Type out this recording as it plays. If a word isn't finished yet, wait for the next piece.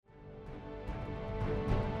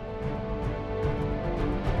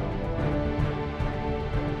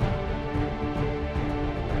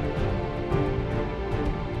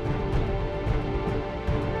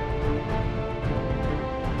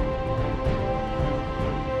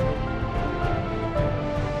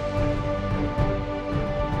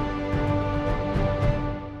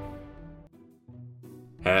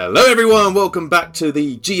Hello everyone, welcome back to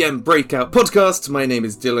the GM Breakout podcast. My name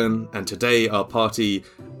is Dylan, and today our party,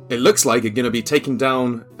 it looks like, are going to be taking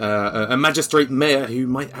down a magistrate mayor who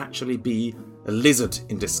might actually be a lizard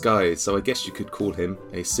in disguise. So I guess you could call him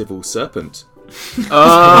a civil serpent.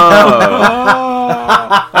 Oh,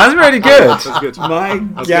 that's really good. That's good. My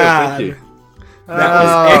That's God, good, thank you. that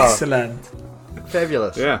was excellent.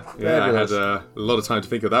 Fabulous. Yeah, Fabulous. I had a lot of time to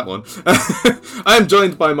think of that one. I am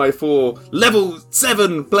joined by my 4 level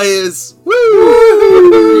 7 players. Woo!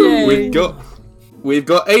 Yay. We've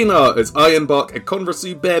got Einar as Ironbark, a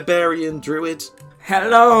Conversu Barbarian Druid.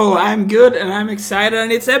 Hello, I'm good and I'm excited,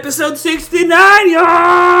 and it's episode 69,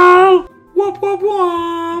 y'all! Whoop whoop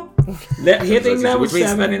whoop! Hitting level Which means-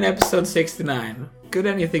 7 in episode 69. Could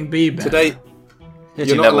anything be better? Today,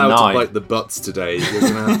 Hitting you're not level allowed 9. to bite the butts today. You're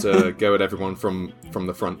going to have to go at everyone from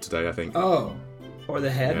the front today, I think. Oh, or the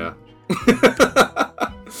head? Yeah.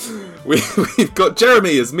 We've got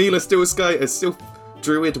Jeremy as Mila Stillsky, a Sylph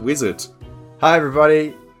Druid Wizard. Hi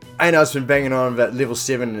everybody. Einar's been banging on that level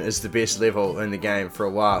 7 is the best level in the game for a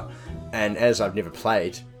while. And as I've never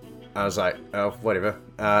played, I was like, oh, whatever.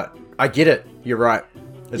 I get it. You're right.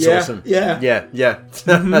 It's awesome. Yeah.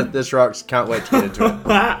 This rocks. Can't wait to get into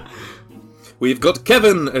it. We've got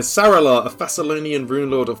Kevin as Saralar, a Thessalonian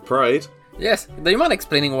Rune Lord of Pride. Yes, do you mind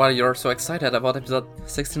explaining why you're so excited about episode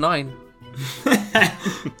 69?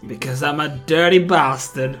 Because I'm a dirty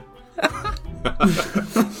bastard.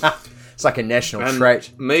 It's like a national And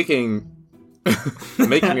trait. making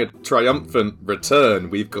a triumphant return,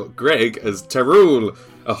 we've got Greg as Terul,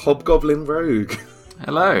 a Hobgoblin Rogue.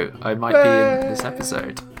 Hello, I might be in this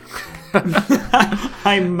episode.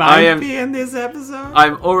 I might be in this episode.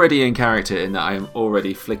 I'm already in character in that I am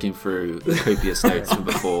already flicking through the copious notes from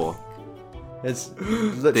before. It's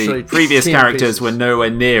literally The previous 10 characters pieces. were nowhere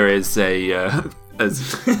near as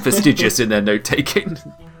fastidious in their note taking.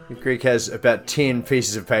 Greg has about 10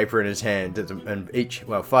 pieces of paper in his hand, and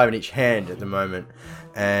 5 in each hand at the moment,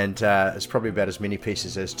 and it's probably about as many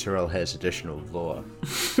pieces as Tyrell has additional lore.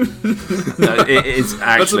 No, it is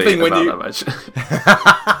actually thing, when about you- that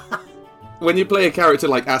much. When you play a character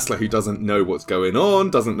like Asla who doesn't know what's going on,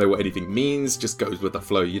 doesn't know what anything means, just goes with the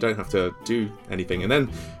flow, you don't have to do anything. And then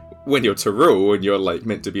when you're Terul and you're like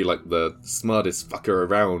meant to be like the smartest fucker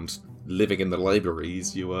around, living in the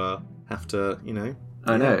libraries, you have to,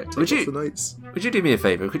 I know. take Would lots you of notes. would you do me a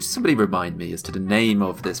favour? Could somebody remind me as to the name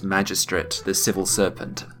of this magistrate, this civil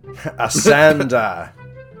serpent? Asanda.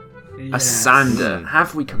 Asander.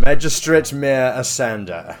 Have we? Magistrate Mayor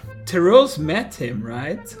Asanda. Tyrell's met him,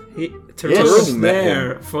 right? Tyrell Yes. was Met him.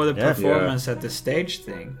 there for the Yeah. performance at the stage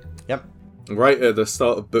thing. Yep. Right at the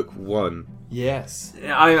start of book 1. Yes.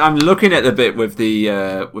 I'm looking at the bit with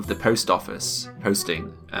the post office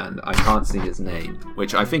posting, and I can't see his name,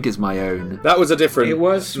 which I think is my own. That was a different... It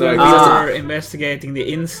was No, when he we doesn't- were investigating the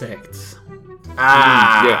insects.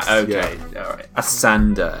 yes, Okay, all right.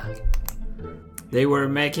 Asander. They were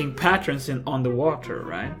making patterns on the water,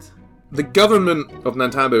 right? The government of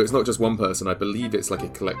Nantambo is not just one person. I believe it's like a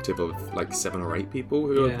collective of like 7 or 8 people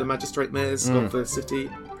who Yeah. are the magistrate mayors of the city.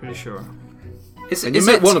 Pretty sure. And you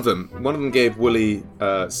met one of them. One of them gave Wooly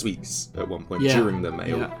sweets at one point Yeah. during the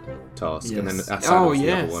mail Yeah. task, and then Yes. Asanda was the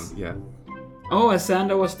yes. other one. Yeah, Oh,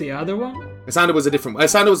 Asanda was the other one? Asanda was a different.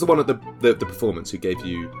 Asanda was the one at the performance who gave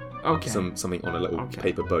you Okay. something on a little Okay.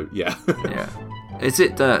 paper boat. Yeah. Yeah. Is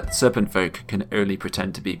it that serpent folk can only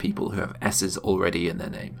pretend to be people who have S's already in their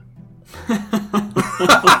name?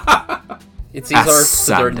 It's his or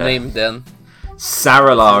third Asander. name then.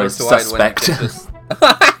 Saralar is To hide when he suspect. catches.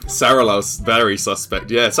 Saralar's very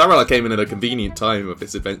suspect. Yeah, Saralar came in at a convenient time of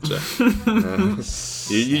this adventure.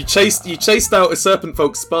 You chased out a serpent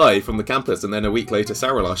folk spy from the campus, and then a week later,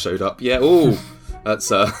 Saralar showed up. Yeah,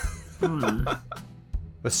 that's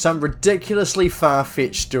With some ridiculously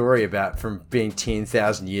far-fetched story about from being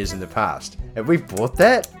 10,000 years in the past. Have we bought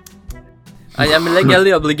that? I am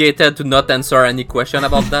legally obligated to not answer any question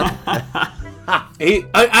about that.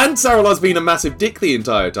 and Saralar's been a massive dick the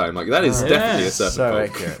entire time. Like that is definitely a serpent So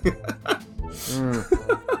folk. accurate.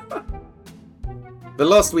 The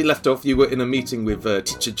last we left off, you were in a meeting with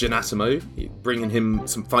teacher Janatimo, bringing him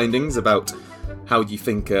some findings about how you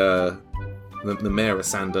think the Mayor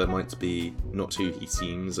Asander might be not who he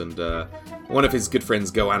seems, and one of his good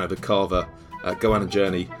friends, Goanna the Carver, Goanna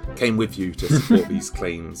Journey, came with you to support these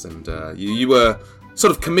claims, and you were sort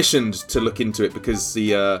of commissioned to look into it because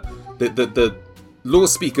the law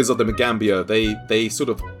speakers of the Magambia, they sort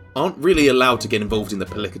of aren't really allowed to get involved in the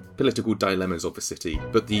political dilemmas of the city,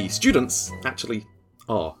 but the students actually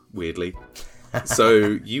are, weirdly.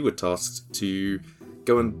 So you were tasked to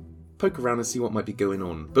go and poke around and see what might be going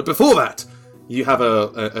on. But before that, you have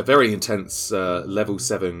a very intense level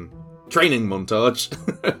 7 training montage.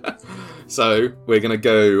 So we're going to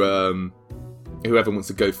go, whoever wants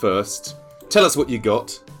to go first, tell us what you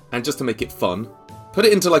got, and just to make it fun, put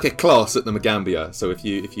it into like a class at the Magambia. So if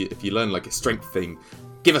you learn like a strength thing,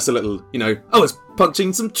 give us a little, I was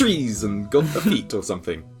punching some trees and got a feat or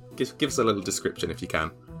something. Give us a little description if you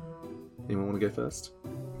can. Anyone want to go first?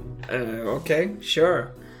 Okay,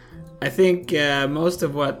 sure. I think most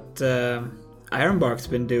of what Ironbark's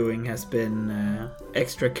been doing has been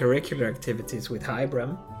extracurricular activities with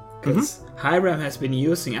Hybram. Because Hybram has been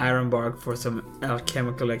using Ironbark for some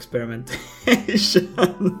alchemical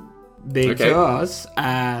experimentation. Because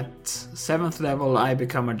at 7th level I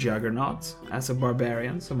become a Juggernaut as a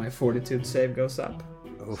barbarian, so my fortitude save goes up.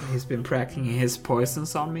 So he's been practicing his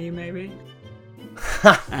poisons on me, maybe.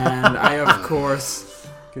 And I, of course,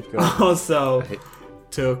 also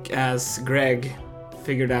took, as Greg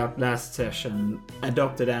figured out last session,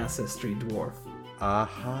 adopted ancestry dwarf.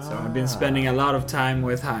 Aha. So I've been spending a lot of time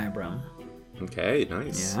with Hybram. Okay,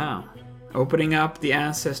 nice. Yeah. Opening up the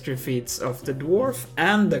ancestry feats of the dwarf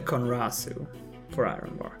and the Konrasu for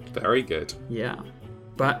Ironbark. Very good. Yeah.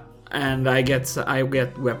 And I get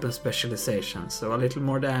weapon specialization, so a little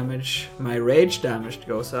more damage. My rage damage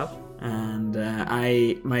goes up, and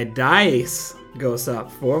my dice goes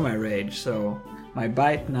up for my rage, so my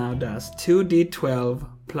bite now does 2d12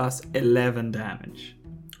 plus 11 damage.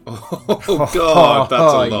 Oh god,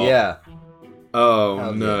 that's a lot. Yeah. Oh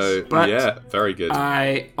Hell no. yes. But yeah, very good.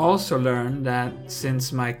 I also learned that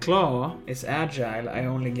since my claw is agile, I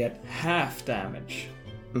only get half damage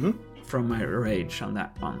from my rage on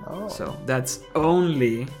that one. Oh. So that's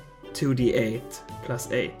only 2d8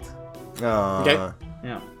 plus 8. Okay.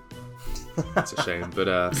 Yeah. That's a shame,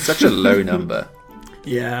 but Such a low number.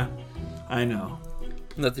 Yeah, I know.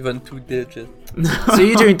 Not even 2 digits. So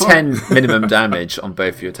you're doing 10 minimum damage on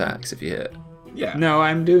both your attacks if you hit. yeah. No,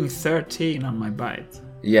 I'm doing 13 on my bite.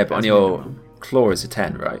 Yeah, but on That's your minimum. claw is a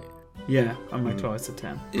 10, right? Yeah, on my claw it's a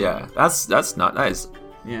 10. Yeah, that is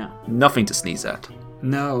Yeah. nothing to sneeze at.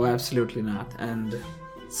 No, absolutely not. And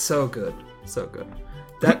so good. So good.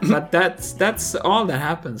 But that's all that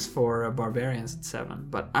happens for barbarians at 7.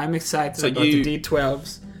 But I'm excited about the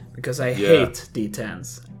D12s because I hate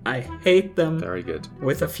D10s. I hate them Very good.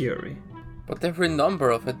 with a fury. But every number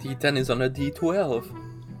of a D10 is on a D12.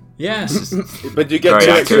 Yes. But you get Very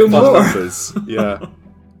two accurate. extra Two more. numbers. Yeah.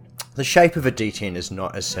 The shape of a D10 is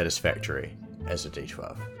not as satisfactory as a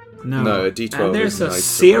D12. No, a D12 and there's is a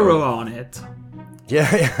nice to 0 roll. on it.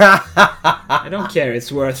 Yeah. I don't care,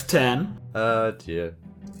 it's worth 10. Oh dear.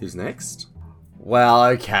 Who's next? Well,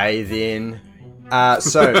 okay then.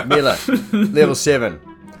 So, Mila, level 7.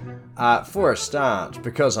 For a start,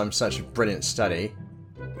 because I'm such a brilliant study,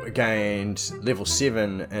 I gained level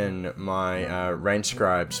 7 in my Rain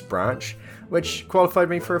Scribes branch, which qualified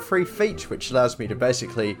me for a free feat, which allows me to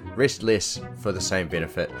basically rest less for the same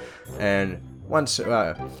benefit. And once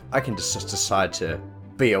I can just decide to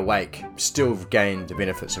be awake, still gain the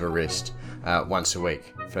benefits of a rest once a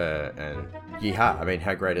week. Yeehaw, I mean,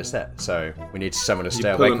 how great is that? So we need someone to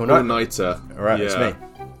stay awake all night. All-nighter. Alright, yeah. that's me.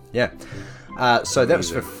 Yeah. So that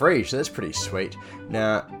was for free, so that's pretty sweet.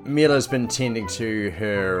 Now, Mila's been tending to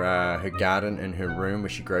her garden in her room where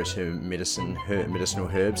she grows her medicinal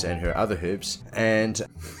herbs and her other herbs. And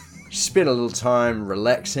she spent a little time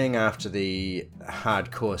relaxing after the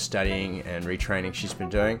hardcore studying and retraining she's been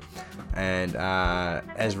doing. And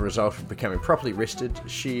as a result of becoming properly rested,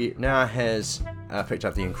 she now has picked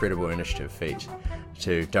up the incredible initiative feat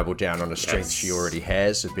to double down on a strength she already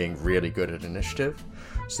has of being really good at initiative.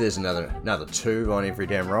 So there's another 2 on every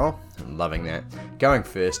damn roll. I'm loving that. Going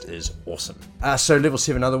first is awesome. So level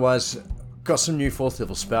 7 otherwise, got some new 4th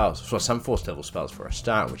level spells. Well, some 4th level spells for a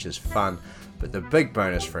start, which is fun. But the big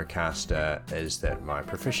bonus for a caster is that my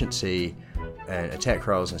proficiency and attack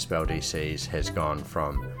rolls and spell DCs has gone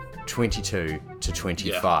from 22 to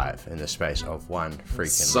 25 in the space of one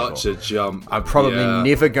freaking level. Such a jump. I'm probably Yeah.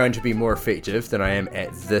 never going to be more effective than I am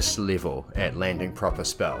at this level at landing proper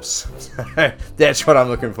spells. That's what I'm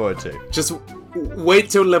looking forward to. Just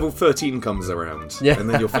wait till level 13 comes around, Yeah. and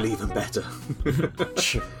then you'll feel even better.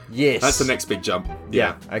 Yes. That's the next big jump.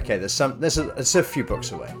 Yeah. Okay. It's a few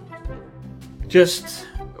books away. Just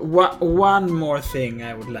one more thing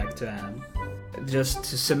I would like to add. Just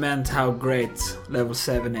to cement how great level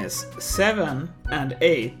 7 is. 7 and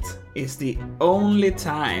 8 is the only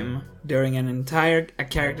time during a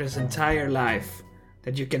character's entire life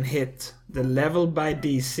that you can hit the level by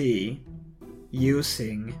DC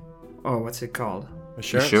using... Oh, what's it called?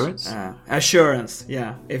 Assurance? Assurance,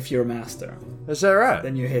 yeah, if you're master. Is that right?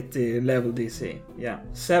 Then you hit the level DC. Yeah,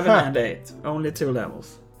 7 and 8. Only 2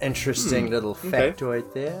 levels. Interesting little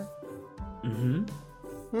factoid there.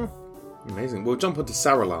 Amazing. We'll jump on to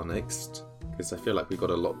Saralar next, because I feel like we've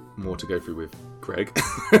got a lot more to go through with Greg.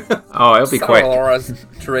 Oh, it'll be quick. Sauron has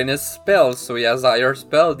trained his spells, so he has higher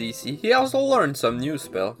spell DC. He also learned some new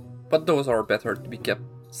spell, but those are better to be kept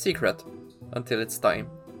secret until it's time.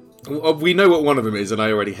 We know what one of them is, and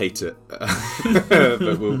I already hate it. But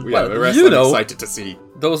the rest you I'm know. excited to see.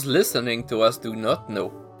 Those listening to us do not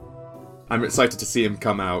know. I'm excited to see him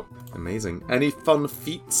come out. Amazing. Any fun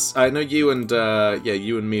feats? I know you and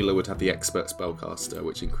Mila would have the expert spellcaster,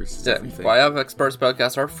 which increases everything. I have expert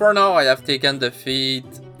spellcaster. For now, I have taken the feat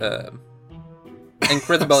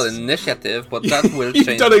incredible initiative, but that will change.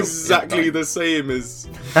 You've done exactly the same as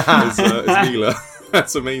Mila.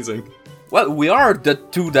 That's amazing. Well, we are the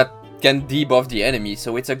two that can debuff the enemy,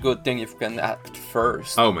 so it's a good thing if you can act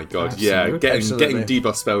first. Oh my god, Absolutely. getting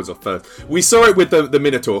debuff spells off first. We saw it with the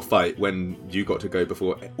Minotaur fight when you got to go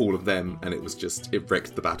before all of them, and it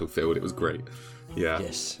wrecked the battlefield. It was great. Yeah.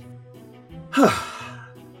 Yes.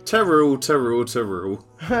 Tyrrell.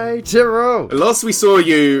 Hey, Tyrrell! Last we saw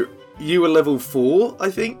you were level 4, I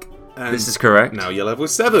think. And This is correct. now you're level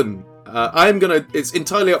 7. It's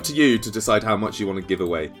entirely up to you to decide how much you want to give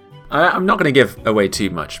away. I'm not going to give away too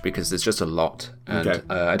much because there's just a lot, and Okay.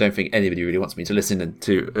 I don't think anybody really wants me to listen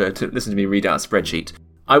to listen to me read out a spreadsheet.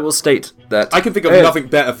 I will state that I can think of nothing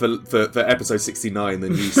better for episode 69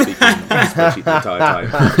 than you speaking spreadsheet the entire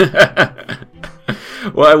time.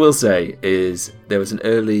 What I will say is there was an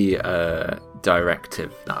early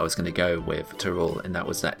directive that I was going to go with to rule, and that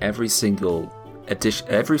was that every single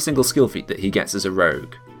skill feat that he gets as a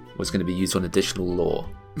rogue was going to be used on additional lore.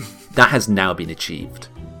 That has now been achieved.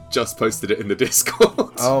 Just posted it in the Discord.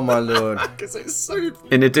 Oh my lord. Because it's so...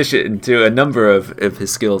 In addition to a number of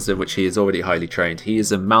his skills in which he is already highly trained, he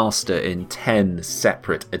is a master in 10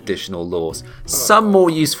 separate additional laws. Some more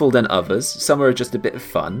useful than others, some are just a bit of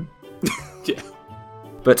fun. Yeah.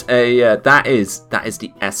 But that is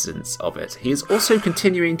the essence of it. He is also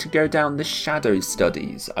continuing to go down the shadow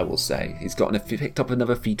studies, I will say. He's picked up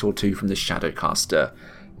another feat or two from the Shadowcaster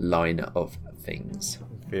line of things.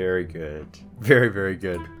 Very good. Very, very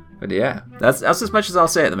good. But yeah, that's as much as I'll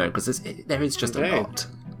say at the moment, because there is just Okay. a lot.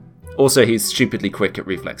 Also, he's stupidly quick at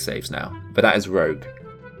reflex saves now, but that is rogue.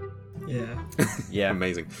 Yeah. Yeah.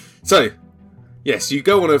 Amazing. So, yes, you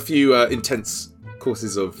go on a few intense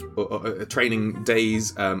courses of training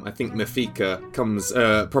days. I think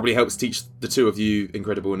Mafika probably helps teach the two of you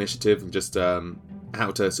incredible initiative and just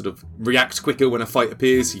how to sort of react quicker when a fight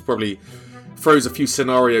appears. He probably throws a few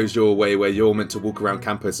scenarios your way where you're meant to walk around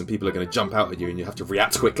campus and people are going to jump out at you and you have to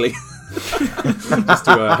react quickly. Just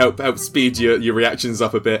to help speed your reactions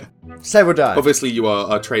up a bit. Save or die. Obviously, you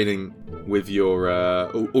are training with your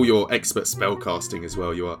all your expert spell casting as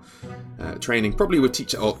well. You are training probably with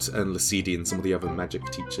Teacher Ott and Lasidi and some of the other magic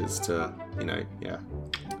teachers to,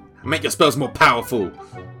 make your spells more powerful,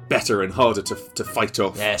 better and harder to fight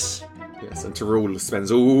off. Yes. Yes, and Tyrrell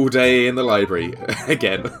spends all day in the library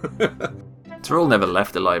again. Tyrrell never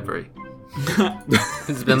left the library.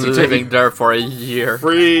 He's been living there for a year.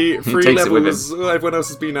 Free takes it with levels. Everyone else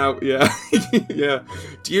has been out. Yeah, yeah.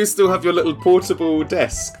 Do you still have your little portable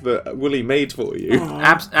desk that Wooly made for you?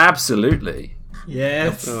 Absolutely.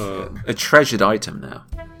 Yes. Oh, A treasured item now.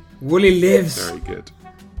 Woolly lives. very good.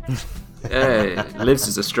 Lives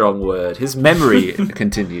is a strong word. His memory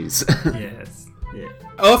continues. Yes. Yeah.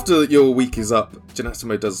 After your week is up,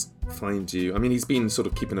 Janatimo does find you. I mean, he's been sort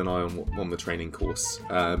of keeping an eye on the training course,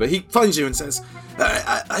 but he finds you and says,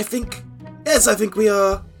 I think we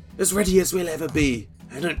are as ready as we'll ever be.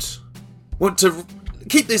 I don't want to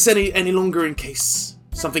keep this any longer in case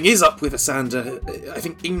something is up with Asander. I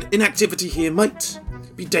think inactivity here might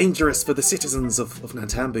be dangerous for the citizens of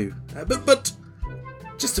Nantambu. But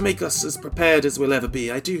just to make us as prepared as we'll ever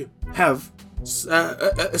be, I do have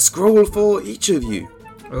a scroll for each of you.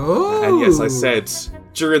 Oh. And yes, I said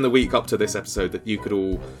during the week up to this episode that you could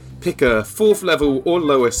all pick a 4th level or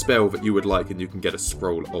lower spell that you would like and you can get a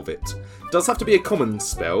scroll of it. It does have to be a common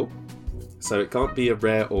spell, so it can't be a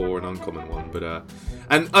rare or an uncommon one. But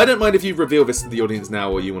and I don't mind if you reveal this to the audience now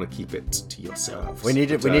or you want to keep it to yourselves. We need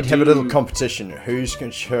to have a little competition. Who's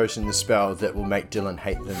chosen the spell that will make Dylan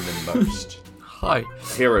hate them the most? Hi.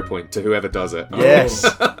 Hero point to whoever does it. Yes.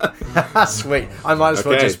 Sweet. I might as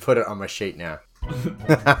well Okay. just put it on my sheet now.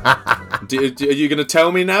 Are you going to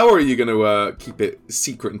tell me now, or are you going to keep it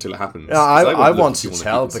secret until it happens? No, 'Cause I would want if you to wanna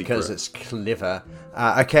tell keep it because secret. it's clever.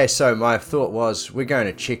 Okay, so my thought was we're going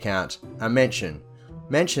to check out a mention.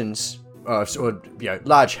 Mentions or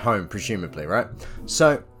large home, presumably, right?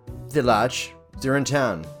 So they're large, they're in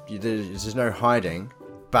town. There's no hiding,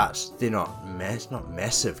 but they're not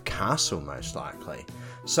massive castle, most likely.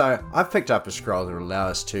 So I've picked up a scroll that will allow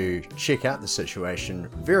us to check out the situation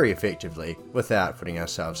very effectively without putting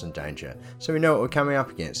ourselves in danger. So we know what we're coming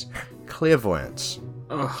up against. Clairvoyance.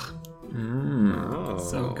 Ugh, Oh.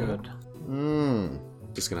 so good.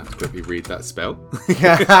 Just gonna have to quickly read that spell.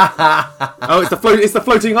 Oh, it's the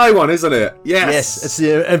floating eye one, isn't it? Yes, it's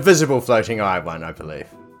the invisible floating eye one, I believe.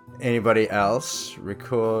 Anybody else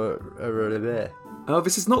record? Oh,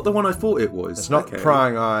 this is not the one I thought it was. It's not Okay.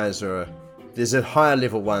 prying eyes, or there's a higher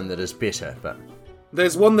level one that is better, but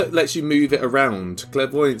There's one that lets you move it around.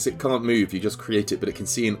 Clairvoyance, it can't move, you just create it, but it can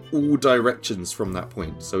see in all directions from that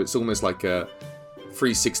point. So it's almost like a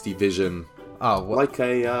 360 vision, like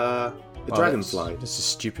a dragonfly. That's a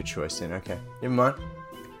stupid choice then. Okay, never mind.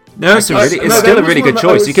 No, it's no, still there a was really one good that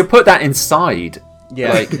choice. was- You could put that inside.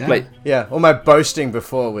 Yeah, Like all my boasting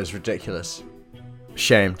before was ridiculous.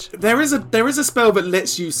 Shamed. There is a spell that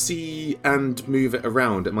lets you see and move it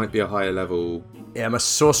around. It might be a higher level. Yeah, my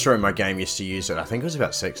sorcerer in my game used to use it. I think it was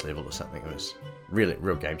about 6th level or something. It was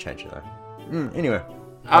real game changer though. Anyway,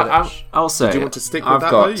 I'll say. Do you want to stick with I've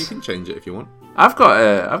that got, though? You can change it if you want. I've got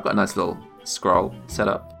a nice little scroll set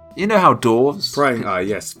up. You know how dwarves? Prying eye,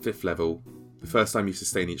 yes, 5th level. The first time you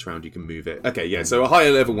sustain each round, you can move it. Okay, yeah, so a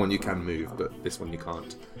higher level one you can move, but this one you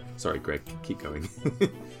can't. Sorry, Greg, keep going.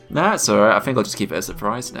 No, it's alright. I think I'll just keep it a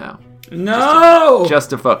surprise now. No! Just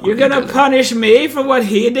to fuck You're with you, gonna Dylan. punish me for what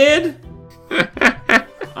he did?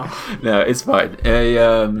 No, it's fine.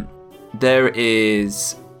 There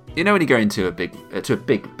is, you know, when you go into a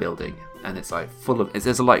big building and it's like full of,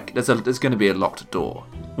 there's going to be a locked door.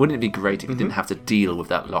 Wouldn't it be great if you didn't have to deal with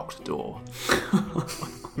that locked door?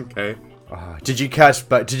 Okay. did you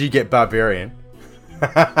get barbarian?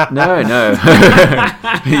 No.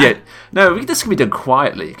 Yeah, no. This can be done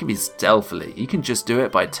quietly. It can be stealthily. You can just do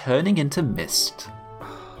it by turning into mist.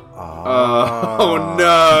 Oh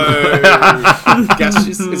no!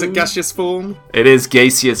 Gaseous? Is it gaseous form? It is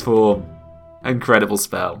gaseous form. Incredible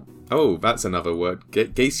spell. Oh, that's another word.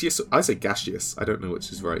 Gaseous? I say gaseous. I don't know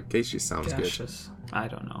which is right. Gaseous sounds good. Gaseous. I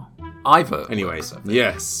don't know. Either. Anyway, works, I think.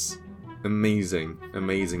 yes.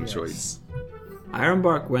 Amazing choice.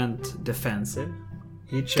 Ironbark went defensive.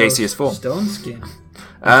 He chose Gaseous form. Stone Skin.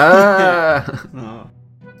 Ah. Oh.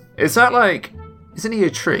 Is that like? Isn't he a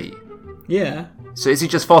tree? Yeah. So is he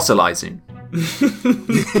just fossilizing?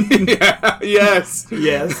 Yeah, yes.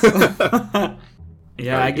 Yes.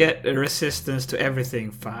 Yeah, I get a resistance to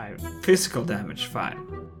everything 5. Physical damage 5.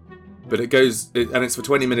 But it goes, and it's for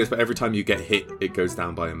 20 minutes, but every time you get hit, it goes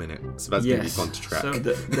down by a minute. So that's going to be Yes. fun to track. So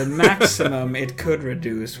the maximum it could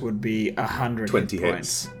reduce would be 100 20 hit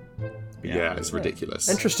hits. points. Yeah, it's ridiculous.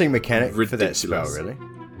 Interesting mechanic for that spell, Ridiculous. really.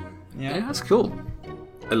 Yeah, that's cool.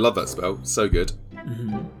 I love that spell. So good.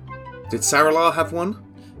 Mm-hmm. Did Saralar have one?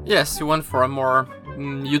 Yes, you went for a more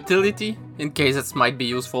utility, in case it might be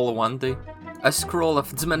useful one day. A scroll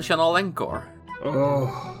of dimensional encore.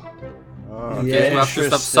 Oh. Oh, Yeah. You have to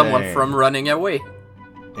stop someone interesting. from running away.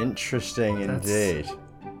 Interesting indeed.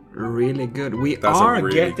 Really good. We That's a are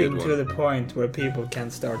really getting good to one. the point where people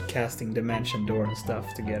can start casting Dimension Door and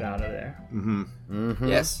stuff to get out of there.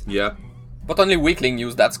 Yes. Yeah. But only weakling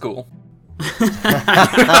use that school.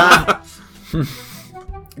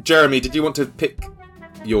 Jeremy, did you want to pick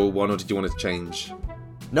your one, or did you want to change?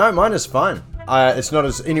 No, mine is fine. It's not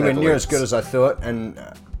as anywhere near as Clairvoyance. good as I thought, and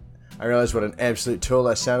I realised what an absolute tool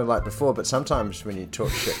I sounded like before. But sometimes when you talk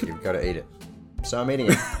shit, you've got to eat it. So I'm eating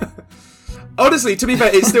it. Honestly, to be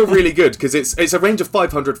fair, it's still really good because it's a range of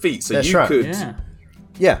 500 feet, so That's you right. could, Yeah.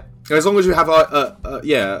 Yeah, as long as you have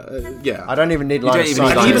yeah. I don't even need line of don't even sight.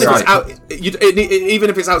 need And line even of if sight. it's out, even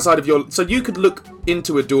if it's outside of your, so you could look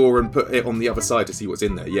into a door and put it on the other side to see what's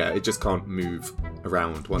in there. Yeah, it just can't move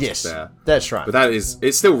around once Yes, it's there. that's right. But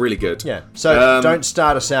it's still really good. Yeah, so Um, don't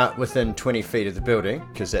start us out within 20 feet of the building,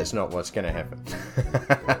 because that's not what's going to happen.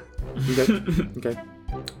 Okay.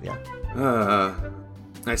 Yeah.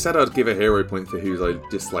 I said I'd give a hero point for who I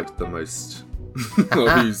disliked the most, or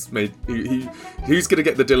who's gonna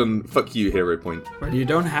get the Dylan fuck you hero point. But you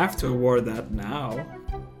don't have to award that now.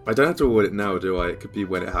 I don't have to award it now, do I? It could be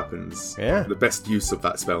when it happens. Yeah. The best use of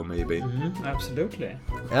that spell, maybe. Absolutely.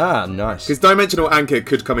 Ah, nice. Because Dimensional Anchor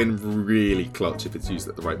could come in really clutch if it's used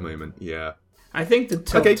at the right moment. Yeah. I think the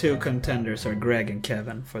top Okay. 2 contenders are Greg and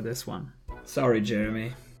Kevin for this one. Sorry,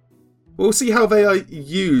 Jeremy. We'll see how they are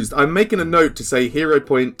used. I'm making a note to say hero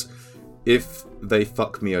point if they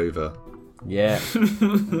fuck me over. Yeah.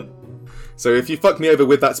 So if you fuck me over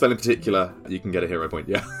with that spell in particular, you can get a hero point,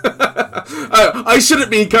 yeah. I shouldn't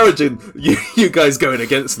be encouraging you guys going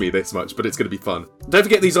against me this much, but it's going to be fun. Don't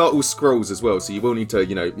forget these are all scrolls as well, so you will need to,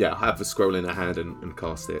 have the scroll in a hand and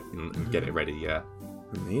cast it and get it ready, yeah.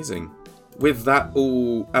 Amazing. With that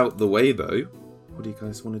all out the way, though, what do you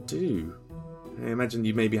guys want to do? I imagine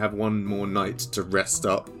you maybe have one more night to rest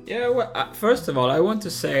up. Yeah, well, first of all, I want to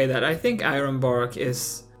say that I think Ironbark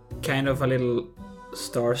is kind of a little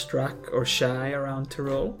starstruck or shy around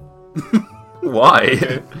Tyrol.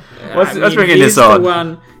 Why? What's bringing this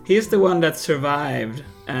on? He's the one that survived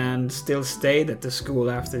and still stayed at the school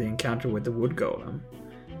after the encounter with the wood golem.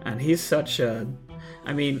 And he's such a...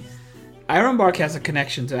 I mean, Ironbark has a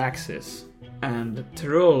connection to Axis. And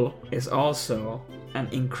Tyrol is also an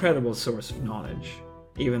incredible source of knowledge.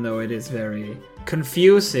 Even though it is very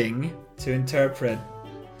confusing to interpret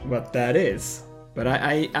what that is. But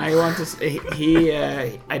I want to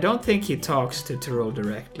say, I don't think he talks to Tyrol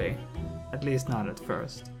directly. At least not at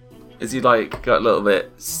first. Is he got a little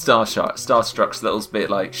bit starstruck, a little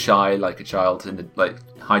bit shy, like a child, and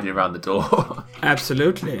hiding around the door?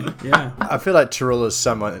 Absolutely, yeah. I feel like Tyrol is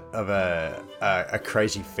somewhat of a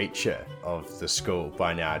crazy feature of the school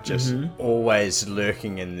by now, just always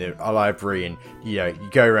lurking in the library, and you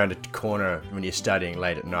go around a corner when you're studying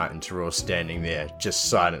late at night, and Tyrol's standing there, just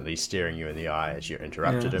silently staring you in the eye as you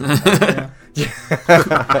interrupted him.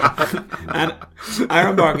 And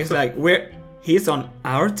Ironbark is like, he's on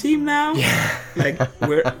our team now? Yeah. Like,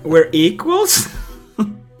 we're equals?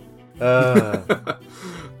 Oh,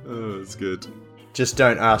 that's good. Just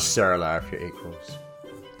don't ask Sarah if you're equals.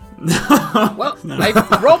 Well, I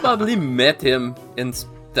probably met him in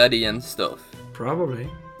study and stuff. Probably.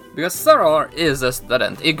 Because Sarah is a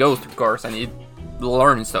student. He goes to course and he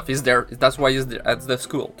learns stuff. He's there. That's why he's there at the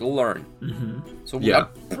school, to learn. So Yeah.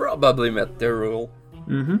 I probably met the rule.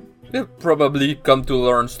 Mm-hmm. He'll probably come to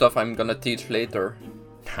learn stuff I'm gonna teach later.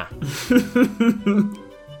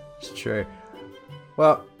 It's true.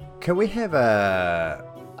 Well, can we have a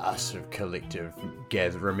sort of collective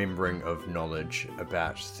remembering of knowledge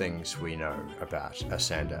about things we know about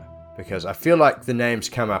Asander? Because I feel like the name's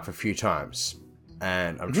come up a few times,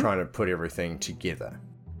 and I'm trying to put everything together.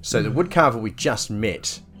 So the woodcarver we just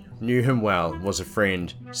met knew him well, was a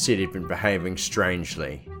friend, said he'd been behaving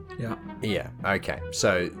strangely. Yeah. Yeah, okay.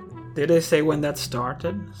 So... Did they say when that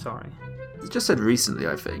started? Sorry. It just said recently,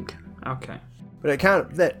 I think. Okay. But it can't...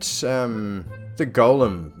 the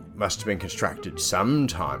golem must have been constructed some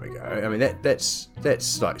time ago. I mean,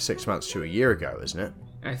 that's like 6 months to a year ago, isn't it?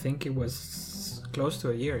 I think it was close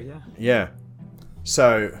to a year, yeah. Yeah.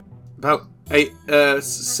 So... About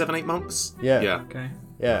 7, 8 months? Yeah. Yeah. Okay.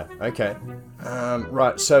 Yeah, okay.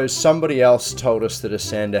 Right, so somebody else told us that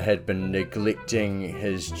Asander had been neglecting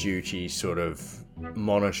his duty, sort of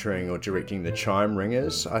monitoring or directing the chime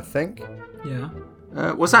ringers, I think. Yeah.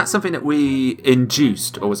 Was that something that we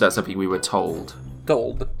induced, or was that something we were told?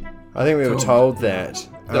 Told. I think we were told that.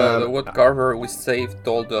 The woodcarver we saved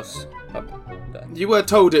told us about that. You were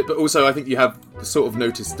told it, but also I think you have sort of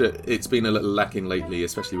noticed that it's been a little lacking lately,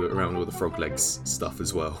 especially around all the frog legs stuff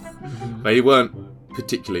as well. They weren't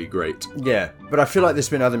particularly great. Yeah, but I feel like there's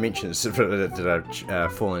been other mentions that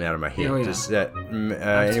have fallen out of my head. Oh, yeah. Does that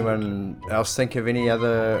anyone else think of any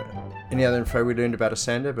other info we learned about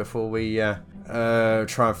Asander before we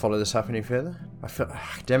try and follow this up any further?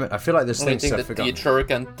 Damn it! I feel like there's things Anything I've the forgotten. teacher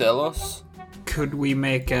can tell us? Could we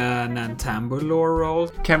make an Antambu lore roll?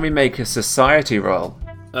 Can we make a society roll?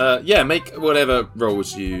 Yeah, make whatever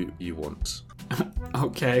rolls you want.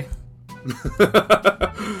 Okay.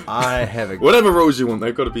 I have a Whatever rolls you want,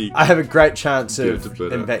 they've got to be... I have a great chance of Good,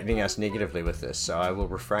 but, impacting us negatively with this, so I will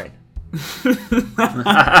refrain.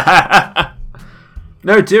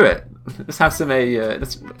 No, do it. Let's have some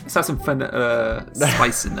let's have some fun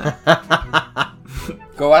spice in there.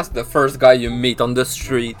 Go ask the first guy you meet on the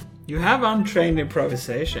street. You have untrained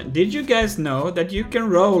improvisation. Did you guys know that you can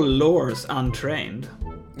roll lores untrained?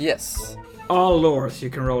 Yes. All lores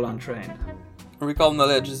you can roll untrained. Recall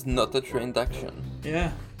knowledge is not a trained action.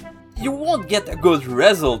 Yeah. You won't get a good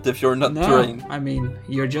result if you're not No, trained. I mean,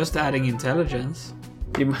 you're just adding intelligence.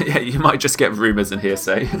 You might just get rumours and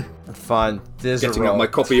hearsay. Fine, there's Getting a roll. out my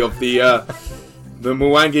copy of the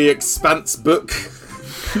Mwangi Expanse book.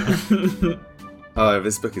 Oh,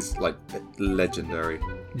 this book is like legendary.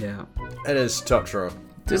 Yeah. It is top drawer.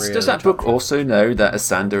 Does that book also know that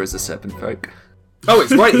Asander is a serpent folk? Oh,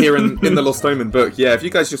 it's right here in the Lost Omen book. Yeah, if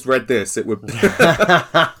you guys just read this, it would...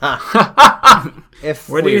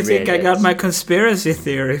 Where do you think I got my conspiracy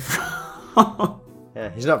theory from?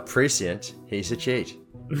 Yeah, he's not prescient, he's a cheat.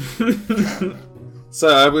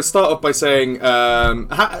 So we'll start off by saying,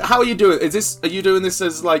 how are you doing? Are you doing this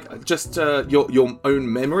as like just your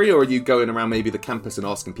own memory, or are you going around maybe the campus and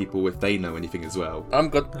asking people if they know anything as well? I'm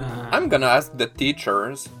gonna ask the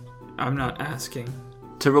teachers. I'm not asking.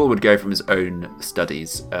 Tyrrell would go from his own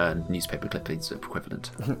studies and newspaper clippings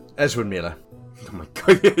equivalent. As would Miller. Oh my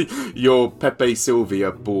god, your Pepe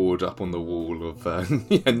Sylvia board up on the wall of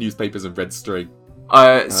newspapers and red string.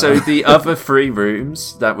 So the other 3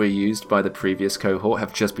 rooms that were used by the previous cohort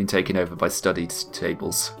have just been taken over by study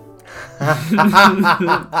tables. So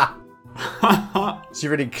you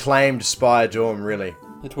already claimed Spire Dorm, really?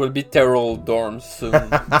 It will be Terrell dorms soon.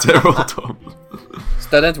 Tyrrell dorm.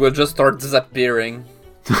 Students will just start disappearing.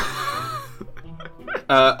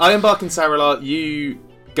 Ironbark and Saralar, you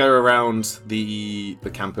go around the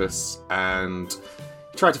campus and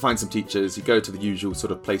try to find some teachers. You go to the usual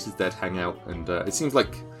sort of places they'd hang out, and it seems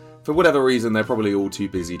like, for whatever reason, they're probably all too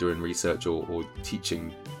busy doing research or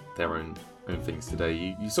teaching their own things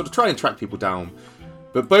today. You sort of try and track people down,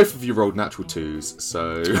 but both of you rolled natural 2s,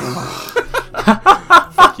 so...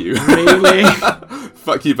 Fuck you. Really?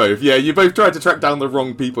 Fuck you both. Yeah, you both tried to track down the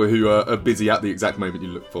wrong people who are busy at the exact moment you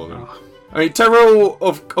look for them. I mean, Terrell,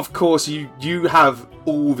 of course, you have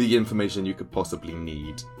all the information you could possibly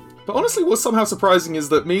need. But honestly, what's somehow surprising is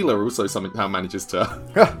that Mila also somehow manages to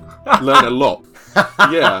learn a lot.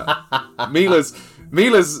 Yeah. Mila's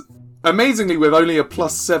amazingly, with only a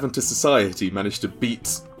 +7 to society, managed to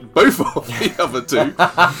beat both of the other 2.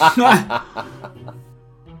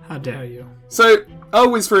 How dare you? So,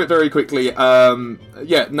 I'll whiz through it very quickly.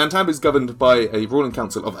 Nantambu is governed by a ruling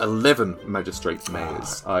council of 11 magistrate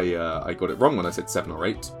mayors. I got it wrong when I said 7 or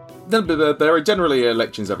 8. There are generally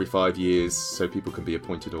elections every 5 years, so people can be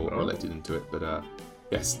appointed or elected into it. But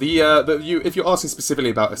yes, if you're asking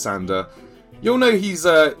specifically about Asander, you'll know he's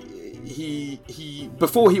he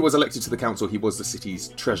before he was elected to the council, he was the city's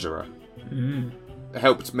treasurer.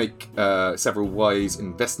 Helped make several wise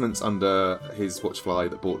investments under his watchfly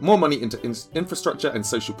that brought more money into infrastructure and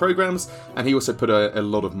social programs, and he also put a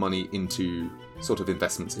lot of money into sort of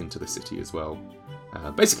investments into the city as well.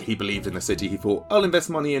 Basically, he believed in the city. He thought, I'll invest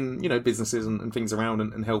money in businesses and things around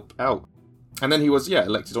and help out. And then he was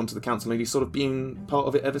elected onto the council, and he's sort of been part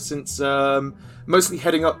of it ever since. Mostly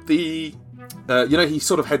heading up the, he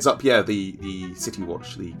sort of heads up the City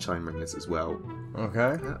Watch, the Chime Ringers as well.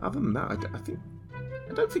 Okay. Other than that, I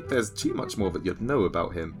don't think there's too much more that you'd know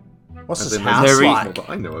about him. What's As his in, there's house no like? more that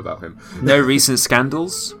I know about him. No recent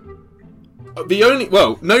scandals?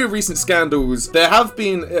 No recent scandals. There have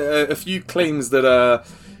been a few claims that,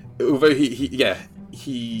 although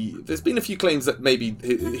there's been a few claims that maybe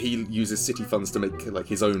he uses city funds to make like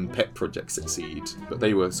his own pet projects succeed, but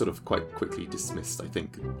they were sort of quite quickly dismissed, I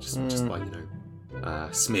think, just by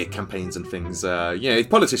smear campaigns and things.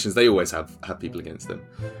 Politicians, they always have people against them.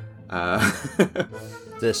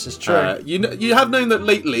 This is true. You have known that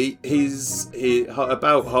lately.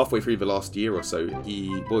 About halfway through the last year or so,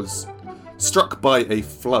 he was struck by a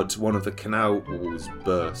flood. One of the canal walls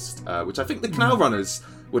burst, which I think the canal runners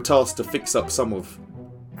were tasked to fix up some of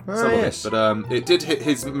it. But it did hit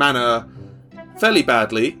his manor fairly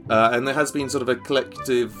badly, and there has been sort of a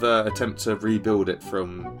collective attempt to rebuild it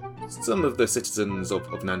from some of the citizens of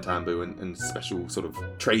Nantambu and special sort of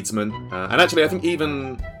tradesmen. And actually, I think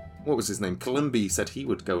even, what was his name? Columbi said he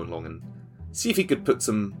would go along and see if he could put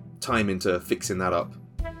some time into fixing that up.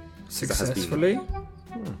 Successfully?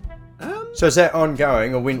 So is that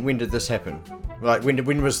ongoing, or when did this happen? Like,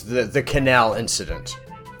 when was the canal incident?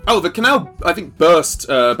 Oh, the canal, I think, burst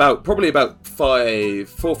probably about 4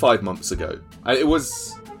 or 5 months ago. It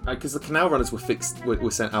was because the canal runners were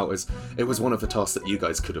sent out as it was one of the tasks that you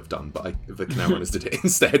guys could have done, but the canal runners did it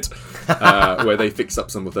instead, where they fixed up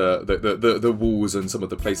some of the walls and some of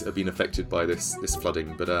the places that have been affected by this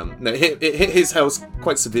flooding. But no, it hit his house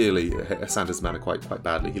quite severely. It hit Sanders Manor quite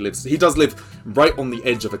badly. He does live right on the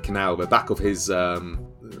edge of a canal. The back of his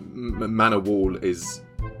manor wall is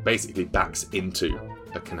basically backs into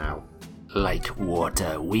a canal. Like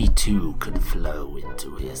water, we too could flow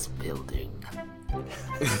into his building.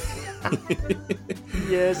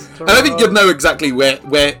 Yes. And I think you'd know exactly where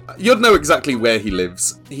he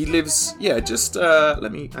lives. He lives, just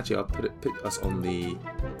let me actually I'll put us on the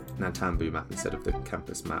Nantambu map instead of the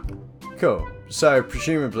campus map. Cool. So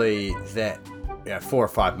presumably that 4 or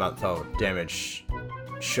 5 month old damage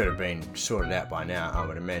should have been sorted out by now, I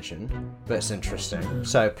would imagine. That's interesting.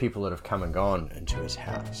 So people that have come and gone into his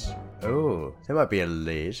house. Oh, there might be a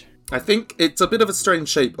lead. I think it's a bit of a strange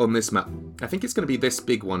shape on this map. I think it's going to be this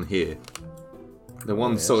big one here. The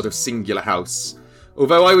one sort of singular house.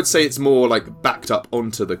 Although I would say it's more like backed up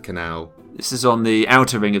onto the canal. This is on the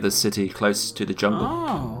outer ring of the city, close to the jungle.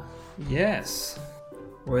 Oh, yes.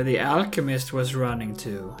 Where the alchemist was running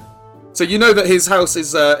to. So you know that his house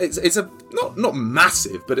is it's a not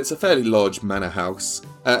massive, but it's a fairly large manor house,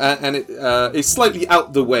 and it is slightly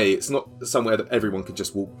out the way. It's not somewhere that everyone could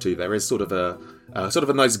just walk to. There is sort of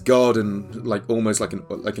a nice garden, like almost like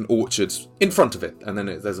an orchard in front of it, and then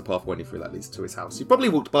there's a path winding through that leads to his house. You probably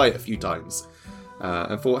walked by it a few times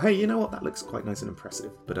and thought, hey, you know what? That looks quite nice and impressive.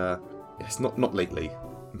 But it's not lately,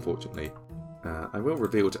 unfortunately. I will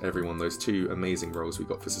reveal to everyone those 2 amazing rolls we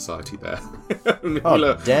got for society there.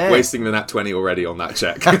 Mila wasting the nat 20 already on that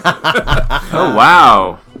check. Oh,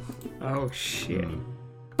 wow. Oh, shit.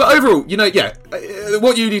 But overall,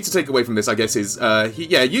 what you need to take away from this, I guess, is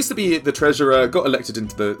he used to be the treasurer, got elected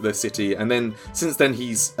into the city, and then since then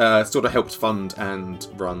he's sort of helped fund and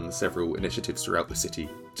run several initiatives throughout the city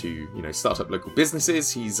to, start up local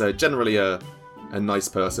businesses. He's generally a nice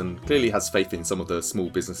person, clearly has faith in some of the small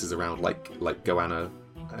businesses around, like Goanna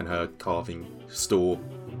and her carving store.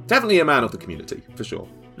 Definitely a man of the community, for sure.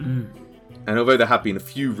 And although there have been a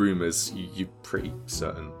few rumours, you're pretty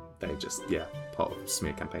certain they're just, part of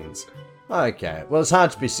smear campaigns. Okay, well, it's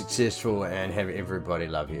hard to be successful and have everybody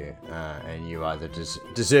love you, and you either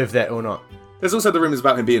deserve that or not. There's also the rumours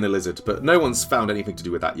about him being a lizard, but no one's found anything to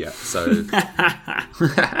do with that yet, so...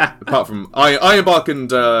 Apart from Ironbark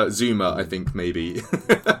and Zuma, I think, maybe.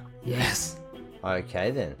 Yes.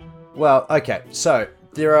 Okay, then. Well, okay, so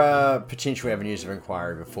there are potential avenues of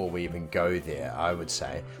inquiry before we even go there, I would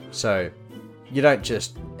say. So, you don't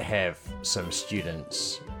just have some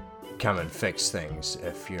students come and fix things.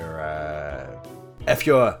 If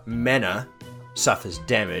your manor suffers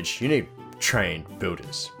damage, you need trained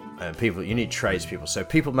builders. You need tradespeople. So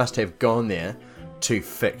people must have gone there to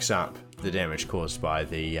fix up the damage caused by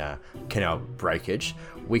the canal breakage.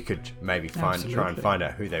 We could maybe try and find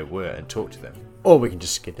out who they were and talk to them. Or we can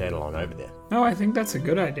just skedaddle on over there. No, I think that's a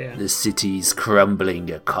good idea. The city's crumbling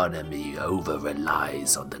economy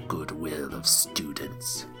over-relies on the goodwill of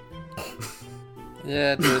students.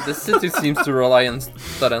 Yeah, the city seems to rely on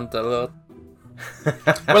students a lot.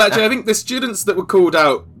 Well, actually, I think the students that were called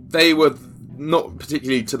out, they were not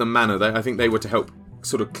particularly to the manor. I think they were to help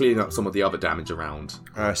sort of clean up some of the other damage around.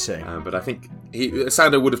 I see. But I think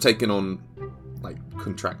Sander would have taken on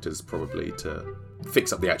contractors probably to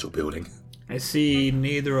fix up the actual building. I see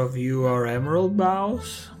neither of you are Emerald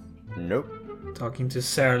Bows. Nope. Talking to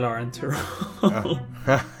Serlar and Tyrell.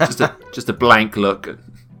 Just a blank look.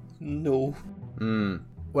 No.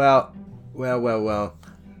 Well.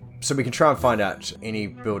 So we can try and find out any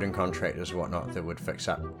building contractors or whatnot that would fix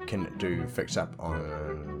up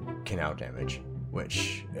on canal damage,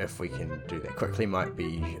 which, if we can do that quickly, might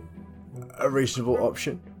be a reasonable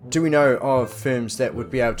option. Do we know of firms that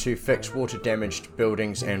would be able to fix water-damaged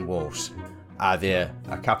buildings and walls? Are there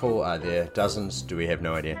a couple? Are there dozens? Do we have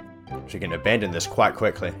no idea? So we can abandon this quite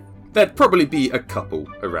quickly. There'd probably be a couple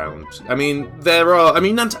around. I mean, there are...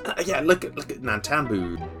 look at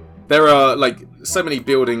Nantambu. There are, so many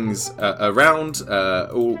buildings around,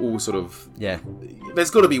 all sort of... Yeah.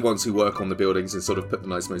 There's got to be ones who work on the buildings and sort of put the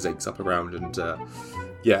nice mosaics up around. And,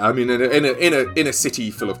 I mean, in a city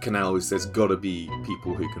full of canals, there's got to be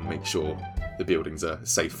people who can make sure the buildings are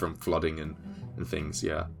safe from flooding and things,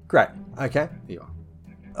 yeah. Great. Okay. Yeah.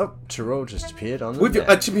 Oh, Tyrell just appeared on the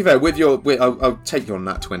to be fair, I'll take you on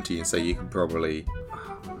that 20 and say you can probably...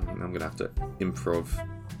 I'm going to have to improv...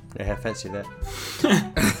 Yeah, fancy that.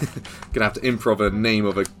 Gonna have to improv a name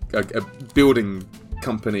of a building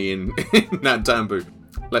company in Nantambu.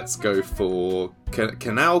 Let's go for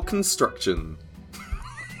Canal Construction.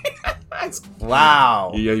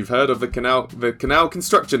 Wow. Yeah, you've heard of the canal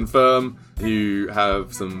construction firm who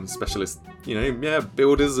have some specialist,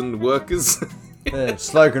 builders and workers. The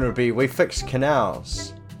slogan would be, "We fix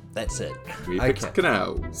canals." That's it. We fix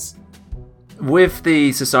canals. With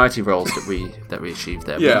the society roles that we achieved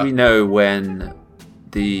there, Yeah. would we know when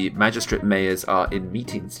the magistrate mayors are in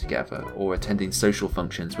meetings together or attending social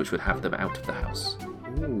functions which would have them out of the house?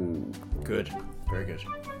 Ooh. Good. Very good.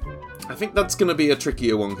 I think that's going to be a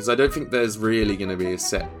trickier one because I don't think there's really going to be a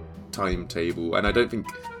set timetable, and I don't think...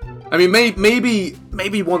 I mean,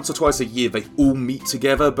 maybe once or twice a year they all meet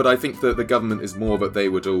together, but I think that the government is more that they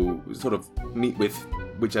would all sort of meet with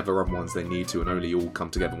whichever ones they need to and only all come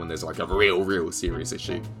together when there's a real serious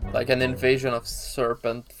issue. Like an invasion of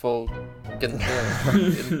serpent folk in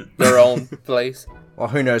their own place. Well,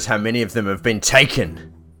 who knows how many of them have been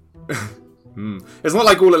taken? It's not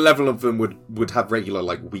like all 11 of them would have regular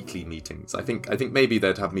weekly meetings. I think maybe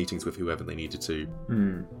they'd have meetings with whoever they needed to.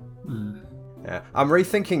 Yeah. I'm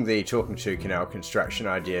rethinking the talking to canal construction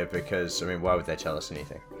idea because, why would they tell us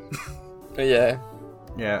anything? Yeah.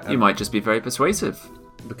 Yeah. You might just be very persuasive.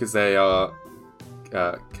 Because they are...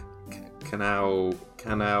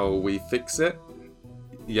 Canal we fix it?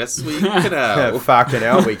 Yes, we can. Fucking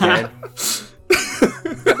hell, we can.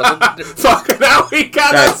 Fucking hell, we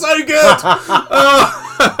can. That's so good.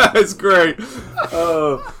 Oh, it's great.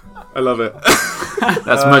 Oh, I love it.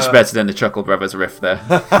 That's much better than the Chuckle Brothers riff there.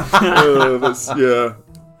 Yeah.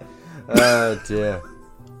 Oh dear.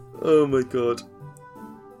 Oh my god.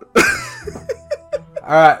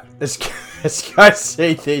 All right, let's go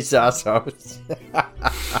see these assholes.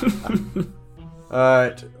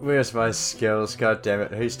 Alright, where's my skills? God damn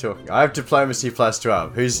it, who's talking? I have diplomacy plus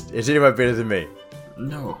 12. Is anyone better than me?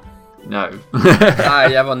 No. No. I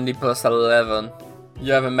have only plus 11.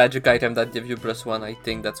 You have a magic item that gives you plus 1. I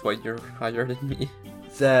think that's why you're higher than me.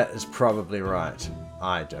 That is probably right.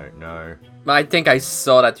 I don't know. I think I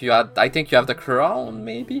saw that you had... I think you have the crown,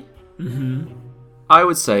 maybe? I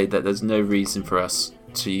would say that there's no reason for us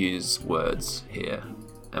to use words here,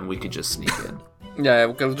 and we could just sneak in. Yeah,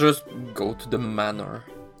 we can just go to the manor.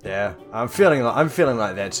 Yeah, I'm feeling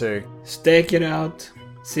like that too. Stake it out.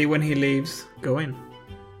 See when he leaves. Go in.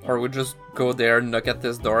 Or we just go there, knock at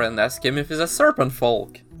his door, and ask him if he's a serpent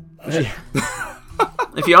folk.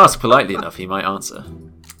 If you ask politely enough, he might answer.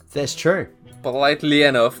 That's true. Politely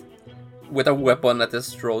enough, with a weapon at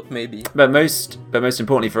his throat, maybe. But most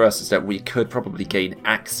importantly for us is that we could probably gain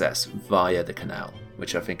access via the canal,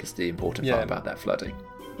 which I think is the important part about that flooding.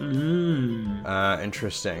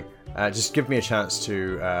 Interesting. Just give me a chance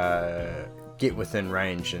to get within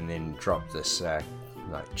range and then drop this,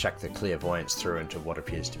 chuck the clairvoyance through into what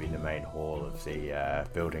appears to be the main hall of the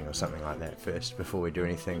building or something like that first before we do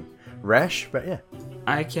anything rash. But yeah,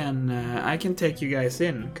 I can take you guys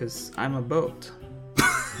in because I'm a boat.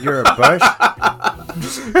 you're a boat.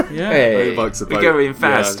 Yeah. Hey, Bugs a we're boat. going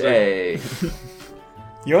fast, Yeah. hey.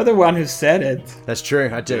 You're the one who said it. That's true.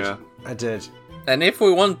 I did. Yeah. I did. And if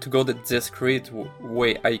we want to go the discreet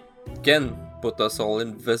way, I can put us all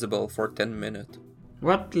invisible for 10 minutes.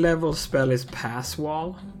 What level spell is Pass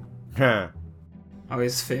Wall? Huh. Oh,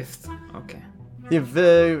 it's 5th. Okay. Yeah,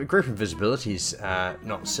 the group invisibility's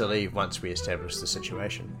not silly once we establish the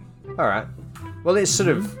situation. All right. Well, let's sort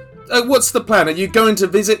of. What's the plan? Are you going to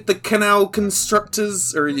visit the canal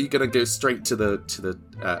constructors, or are you going to go straight to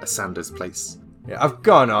the Sanders place? Yeah, I've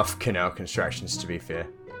gone off canal constructions to be fair.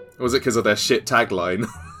 Or was it because of their shit tagline?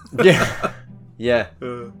 Yeah. Yeah.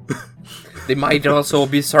 They might also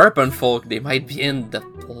be serpent folk. They might be in the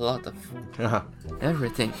plot of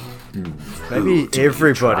everything. Maybe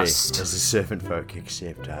everybody trust? is a serpent folk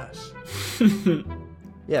except us.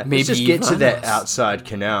 Yeah, Maybe let's just get to even that us. outside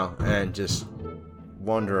canal and just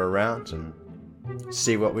wander around and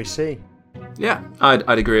see what we see. Yeah,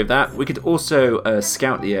 I'd agree with that. We could also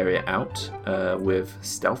scout the area out with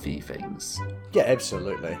stealthy things. Yeah,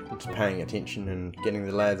 absolutely. Just paying attention and getting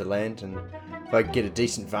the lay of the land, and if I get a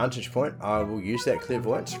decent vantage point, I will use that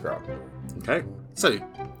clairvoyance scroll. Okay, so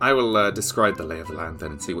I will describe the lay of the land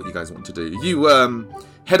then and see what you guys want to do. You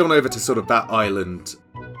head on over to sort of that island.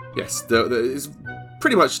 Yes, it's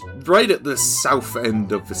pretty much right at the south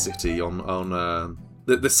end of the city on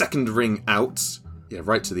the second ring out. Yeah,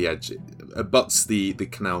 right to the edge. It abuts the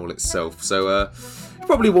canal itself. So you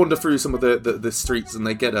probably wander through some of the streets, and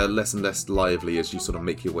they get less and less lively as you sort of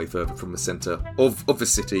make your way further from the centre of the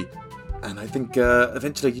city. And I think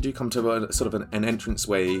eventually you do come to a sort of an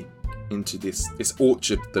entranceway into this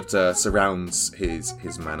orchard that surrounds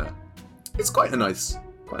his manor. It's quite a nice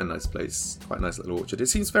place, quite a nice little orchard. It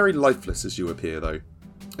seems very lifeless as you appear, though.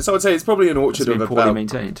 So I'd say it's probably an orchard It's been of poorly about...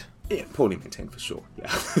 maintained. Yeah, poorly maintained for sure. Yeah,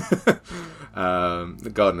 the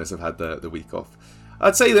gardeners have had the week off.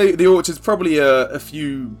 I'd say the orchard's probably a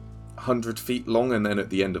few 100 feet long, and then at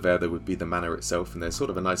the end of there would be the manor itself, and there's sort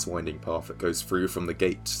of a nice winding path that goes through from the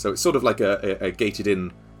gate. So it's sort of like a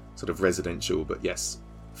gated-in sort of residential, but yes,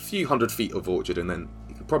 a few 100 feet of orchard, and then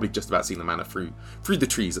you can probably just about see the manor through the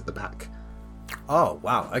trees at the back. Oh,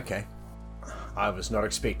 wow, okay. I was not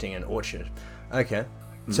expecting an orchard. Okay.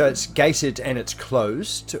 So it's gated and it's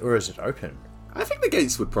closed, or is it open? I think the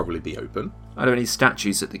gates would probably be open. Are there any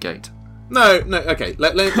statues at the gate? No, okay.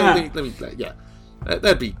 Let me yeah.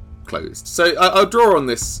 They'd be closed. So I'll draw on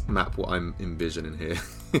this map what I'm envisioning here.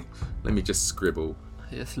 Let me just scribble.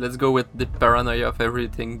 Yes, let's go with the paranoia of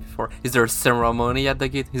everything before. Is there a ceremony at the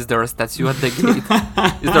gate? Is there a statue at the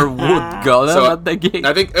gate? Is there a wood golem at the gate?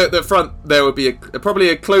 I think at the front there would be probably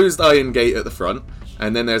a closed iron gate at the front,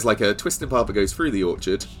 and then there's like a twisting path that goes through the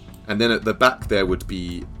orchard, and then at the back there would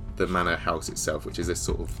be the manor house itself, which is this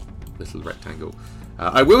sort of little rectangle.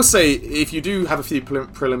 I will say, if you do have a few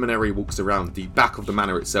preliminary walks around, the back of the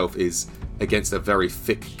manor itself is against a very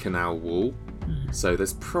thick canal wall. So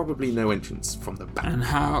there's probably no entrance from the back. And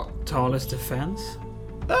how tall is the fence?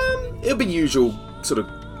 It'll be usual sort of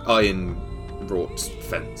iron wrought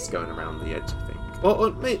fence going around the edge, I think.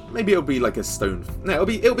 Or maybe it'll be like a stone. No,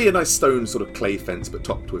 it'll be a nice stone sort of clay fence, but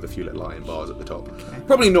topped with a few little iron bars at the top. Okay.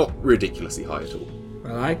 Probably not ridiculously high at all.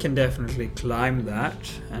 Well, I can definitely climb that,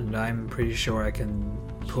 and I'm pretty sure I can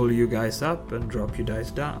pull you guys up and drop you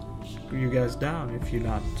guys down.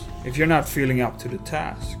 If you're not feeling up to the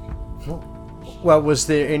task. Well, was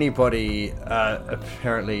there anybody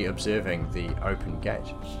apparently observing the open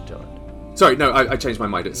gate, Dylan? Sorry, no, I changed my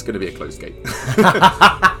mind. It's going to be a closed gate.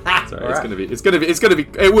 Sorry,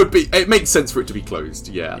 it makes sense for it to be closed.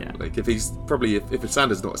 Yeah. Like if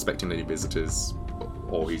Sander's not expecting any visitors,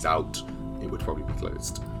 or he's out, it would probably be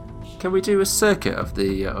closed. Can we do a circuit of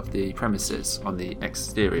the premises on the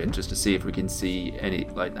exterior just to see if we can see any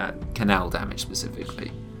like that canal damage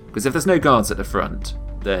specifically? Because if there's no guards at the front,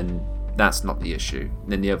 then that's not the issue.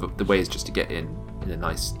 And then the way is just to get in a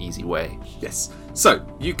nice, easy way. Yes. So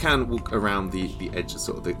you can walk around the edge of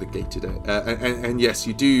sort of the gated area, and yes,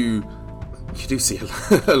 you do see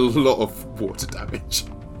a lot of water damage.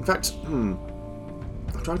 In fact, I'm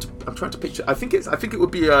trying to picture. I think it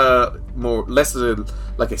would be less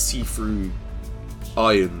like a see-through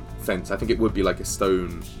iron fence. I think it would be like a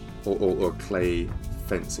stone or clay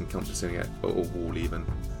fence encompassing it, or wall even.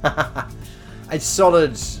 A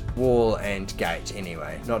solid wall and gate,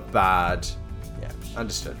 anyway, not barred. Yeah,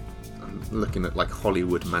 understood. I'm looking at like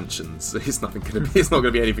Hollywood mansions. It's not going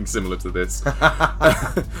to be anything similar to this.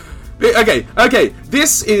 Okay.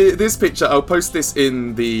 This picture. I'll post this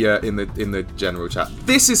in the general chat.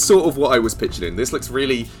 This is sort of what I was picturing. This looks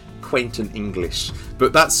really quaint and English,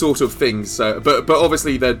 but that sort of thing. So, but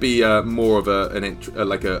obviously there'd be more of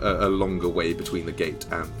a longer way between the gate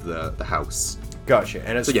and the house. Gotcha.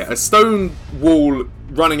 And it's a stone wall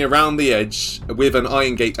running around the edge with an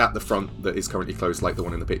iron gate at the front that is currently closed, like the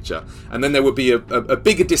one in the picture. And then there would be a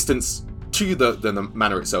bigger distance to the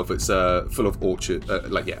manor itself. It's full of orchard,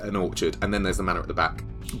 an orchard, and then there's the manor at the back.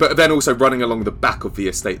 But then also running along the back of the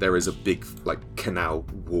estate, there is a big canal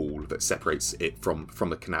wall that separates it from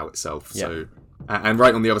the canal itself. Yeah. So, and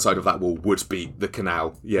right on the other side of that wall would be the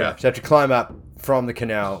canal. Yeah. So you have to climb up from the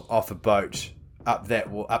canal off a boat. Up that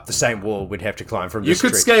wall, up the same wall, we'd have to climb from. You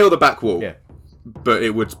could scale the back wall, yeah, but it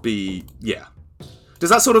would be Does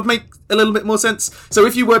that sort of make a little bit more sense? So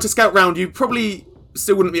if you were to scout round, you probably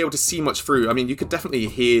still wouldn't be able to see much through. I mean, you could definitely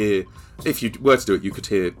hear, if you were to do it, you could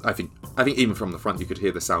hear. I think even from the front, you could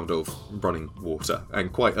hear the sound of running water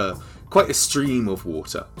and quite a stream of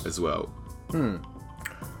water as well.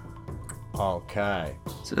 Okay.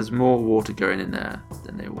 So there's more water going in there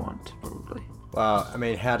than they want, probably. Well, I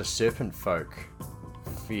mean, how do serpent folk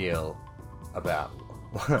feel about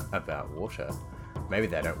water? Maybe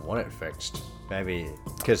they don't want it fixed. Maybe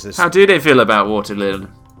because this. How do they feel about water, Lil?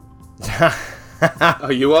 Oh,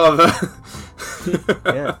 you are the.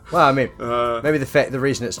 Yeah. Well, I mean, maybe the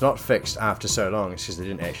reason it's not fixed after so long is because they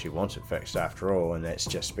didn't actually want it fixed after all, and that's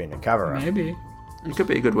just been a cover-up. Maybe. It could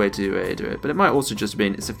be a good way to do it, but it might also just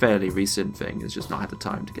mean it's a fairly recent thing. It's just not had the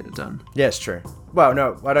time to get it done. Yeah, it's true. Well,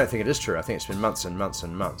 no, I don't think it is true. I think it's been months and months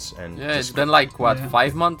and months. And yeah, it's been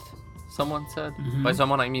 5 months? Someone said. By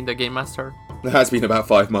someone, I mean the game master. It has been about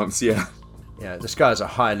 5 months. Yeah. Yeah, this guy's a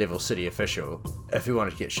high-level city official. If he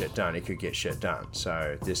wanted to get shit done, he could get shit done.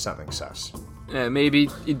 So there's something sus. Maybe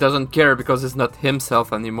he doesn't care because it's not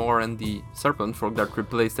himself anymore, and the serpent folk that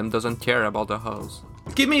replaced him doesn't care about the house.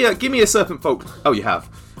 Give me a serpent folk. Oh, you have.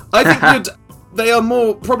 I think they are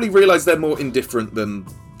more probably realise they're more indifferent than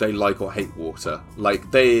they like or hate water.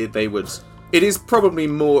 Like they would. It is probably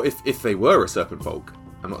more if they were a serpent folk.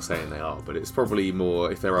 I'm not saying they are, but it's probably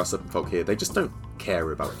more if there are serpent folk here. They just don't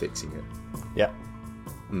care about fixing it. Yeah.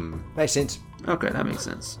 Makes sense. Okay, that makes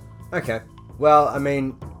sense. Okay. Well, I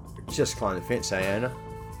mean, just climb the fence, Anna?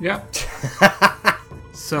 Yeah.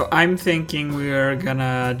 So I'm thinking we're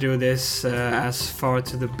gonna do this as far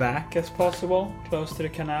to the back as possible, close to the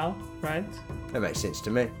canal, right? That makes sense to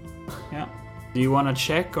me. Yeah. Do you want to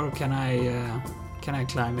check, or can I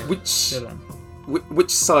climb it?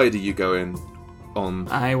 Which side are you going on?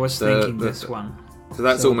 I was thinking this one. So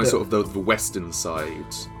that's almost sort of the western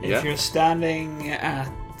side. If you're standing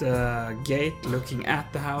at the gate looking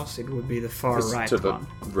at the house, it would be the far right one.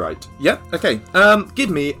 Right. Yeah. Okay. Give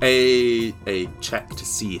me a check to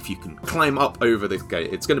see if you can climb up over the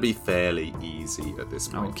gate. It's going to be fairly easy at this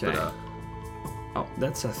point. Okay. But, oh,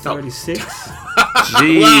 that's a 36.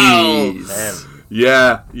 Jeez. Damn.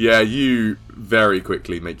 Yeah. You very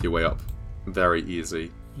quickly make your way up. Very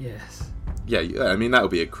easy. Yes. I mean that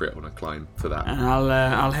would be a crit on a climb for that. And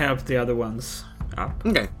I'll help the other ones up.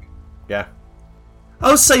 Okay. Yeah.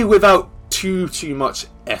 I'll say without too much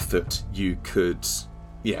effort, you could.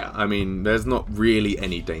 Yeah, I mean, there's not really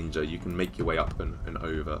any danger. You can make your way up and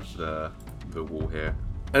over the wall here.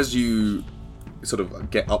 As you sort of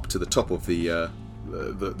get up to the top of the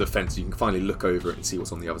fence, you can finally look over it and see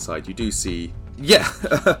what's on the other side. You do see,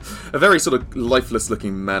 a very sort of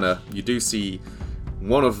lifeless-looking manor. You do see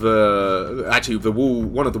one of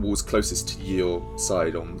the walls closest to your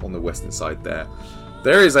side on the western side there.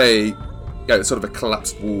 There is a sort of a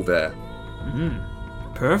collapsed wall there.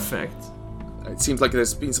 Perfect. It seems like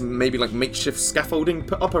there's been some maybe like makeshift scaffolding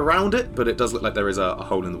put up around it, but it does look like there is a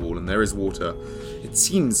hole in the wall and there is water. It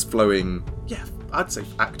seems flowing, I'd say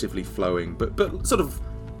actively flowing, but sort of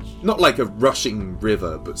not like a rushing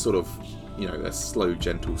river, but sort of, a slow,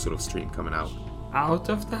 gentle sort of stream coming out. Out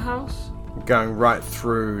of the house? Going right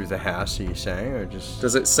through the house, are you saying, or just?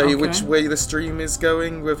 Does it say Okay. which way the stream is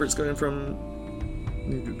going? Whether it's going from?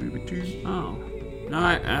 Oh. No,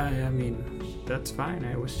 I mean, that's fine.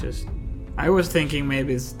 I was thinking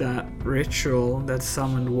maybe it's that ritual that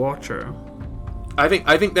summoned water. I think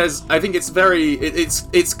it's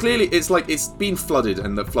clearly like it's been flooded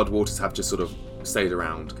and the flood waters have just sort of stayed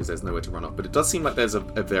around because there's nowhere to run up. But it does seem like there's a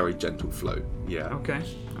very gentle flow. Yeah. Okay.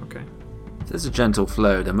 If there's a gentle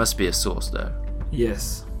flow, there must be a source, though.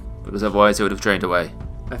 Yes. Because otherwise it would have drained away.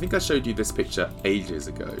 I think I showed you this picture ages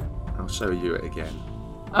ago. I'll show you it again.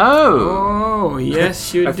 Oh! Oh,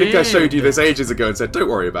 yes, you did. I think I showed you this ages ago and said, don't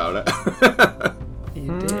worry about it.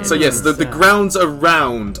 You did. So yes, the grounds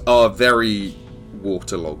around are very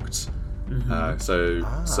waterlogged. So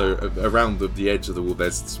around the edge of the wall,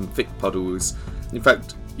 there's some thick puddles. In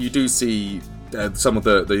fact, you do see some of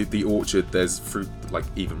the orchard. There's fruit like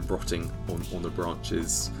even rotting on the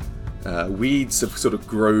branches. Weeds have sort of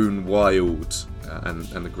grown wild, and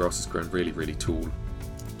the grass has grown really, really tall.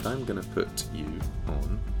 I'm gonna put you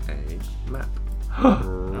on a map.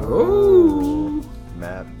 Oh.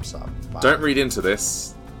 Maps up. Don't read into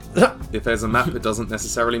this. If there's a map, it doesn't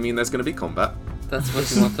necessarily mean there's going to be combat. That's what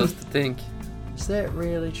you want us to think. Is that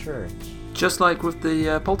really true? Just like with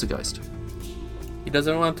the poltergeist. He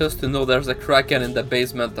doesn't want us to know there's a kraken in the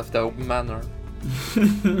basement of the manor.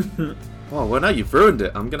 Oh, well, now you've ruined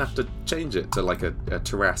it. I'm going to have to change it to like a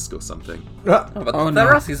Tarrasque or something. Oh, but Oh, the no.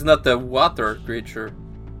 rest is not a water creature.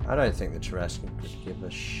 I don't think the Tarrasque could give a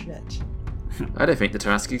shit. I don't think the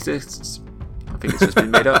Tarrasque exists. I think it's just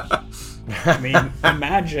been made up. I mean,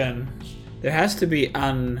 imagine there has to be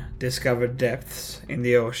undiscovered depths in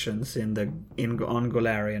the oceans on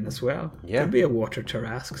Golarion as well. Yeah. Could be a water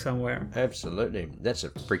Tarrasque somewhere. Absolutely. That's a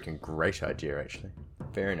freaking great idea, actually.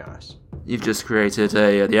 Very nice. You've just created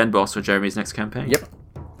the end boss for Jeremy's next campaign. Yep.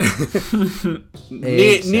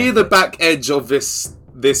 Near the back edge of this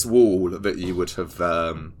wall that you would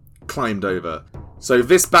have climbed over. So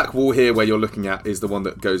this back wall here where you're looking at is the one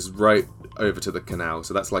that goes right over to the canal.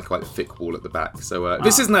 So that's like quite a thick wall at the back. So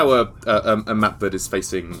this is now a map that is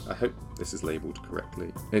facing... I hope this is labelled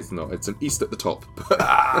correctly. It's not. It's an east at the top.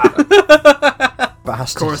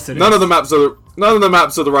 Bastard. Of course it is. None of the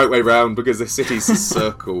maps are the right way round because the city's a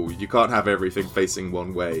circle. You can't have everything facing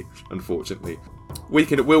one way, unfortunately.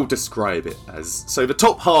 We'll describe it as... So the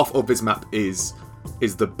top half of this map is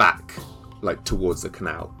the back, like towards the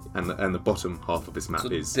canal, and the bottom half of this map So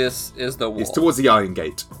is this is the wall. towards the Iron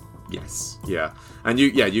Gate. Yes, yeah, and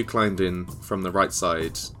you climbed in from the right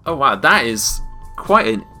side. Oh wow, that is quite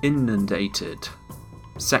an inundated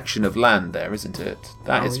section of land there, isn't it?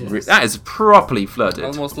 That is yes. that is properly flooded.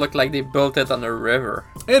 Almost look like they built it on a river.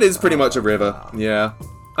 It is pretty much a river. Yeah,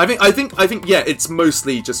 I think yeah, it's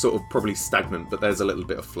mostly just sort of probably stagnant, but there's a little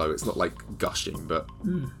bit of flow. It's not like gushing, but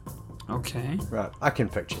Okay. Right, I can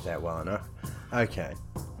picture that well enough. Okay.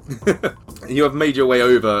 you have made your way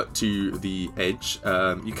over to the edge.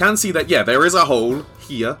 You can see that, yeah, there is a hole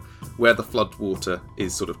here where the flood water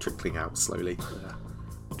is sort of trickling out slowly.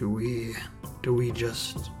 Do we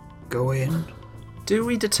just go in? Do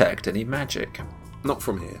we detect any magic? Not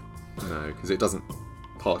from here, no, because it doesn't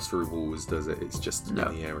pass through walls, does it? It's just No.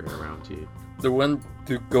 in the area around you. The one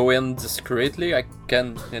to go in discreetly, I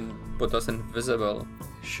can put us invisible.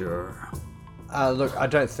 Sure. Look, I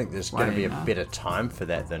don't think there's going to Why be a not? better time for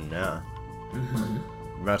that than now.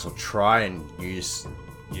 Might as well try and use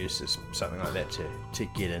this, something like that to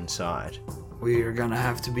get inside. We're gonna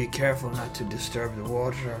have to be careful not to disturb the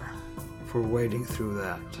water if we're wading through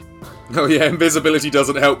that. Oh yeah, invisibility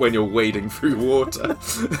doesn't help when you're wading through water.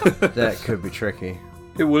 That could be tricky.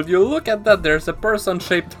 Hey, will you look at that? There's a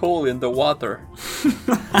person-shaped hole in the water.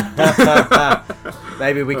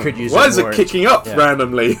 Maybe we could use Why that is it more... kicking up yeah.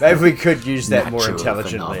 randomly? Maybe we could use that more Natural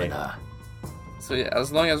intelligently. phenomena. So yeah,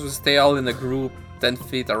 as long as we stay all in a group 10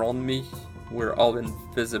 feet around me, we're all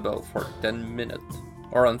invisible for 10 minutes.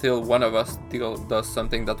 Or until one of us does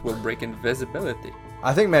something that will break invisibility.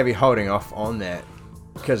 I think maybe holding off on that,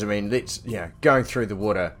 because I mean, going through the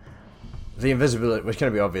water, the invisibility was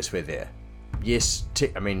going to be obvious we're there. Yes,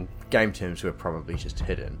 I mean, game terms we're probably just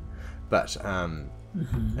hidden, but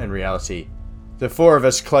in reality, the four of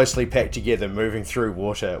us closely packed together, moving through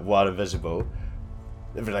water while invisible,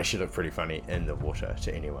 it would actually look pretty funny in the water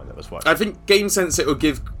to anyone that was watching. I think game sense it will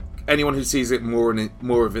give anyone who sees it more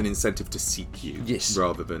of an incentive to seek you. Yes.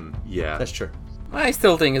 Rather than That's true. I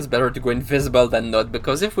still think it's better to go invisible than not,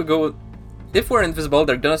 because if we're invisible,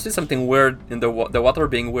 they're gonna see something weird in the water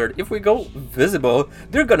being weird. If we go visible,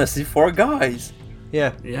 they're gonna see four guys.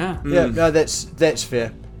 Yeah. Yeah. Yeah, no, that's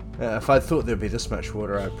fair. If I thought there'd be this much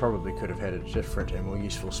water, I probably could have had a different and more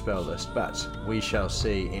useful spell list, but we shall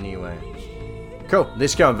see anyway. Cool,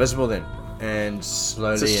 let's go invisible then. And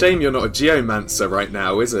slowly... It's a shame you're not a geomancer right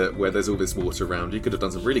now, is it? Where there's all this water around. You could have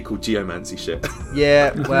done some really cool geomancy shit.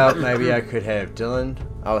 Yeah, well, maybe I could have Dylan.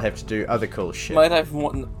 I'll have to do other cool shit. Might have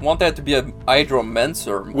wanted to be a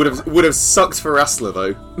hydromancer. Would have sucked for Asla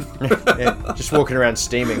though. Yeah, just walking around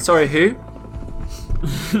steaming. Sorry, who?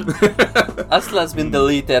 Asla's been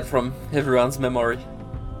deleted from everyone's memory.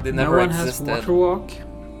 They No never one has existed. water walk.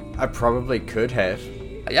 I probably could have.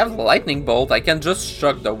 I have a lightning bolt. I can just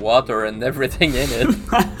shock the water and everything in it.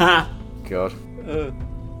 God.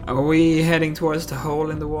 Are we heading towards the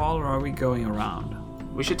hole in the wall, or are we going around?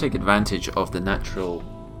 We should take advantage of the natural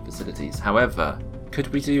facilities. However, could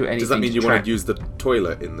we do anything? Does that mean to you track... want to use the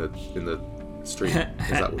toilet in the street? Is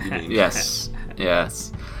that what you mean? Yes,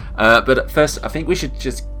 yes. But first, I think we should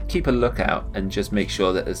just keep a lookout and just make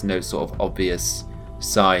sure that there's no sort of obvious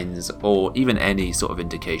signs or even any sort of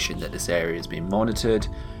indication that this area is being monitored.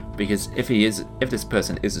 Because if this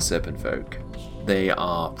person is a serpent folk, they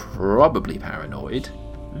are probably paranoid,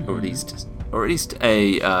 or at least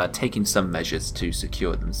taking some measures to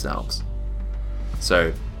secure themselves.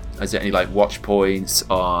 So, is there any like watch points,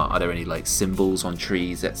 or are there any like symbols on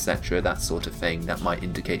trees, etc., that sort of thing that might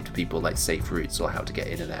indicate to people like safe routes or how to get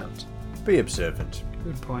in and out? Be observant.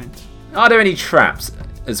 Good point. Are there any traps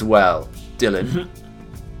as well, Dylan?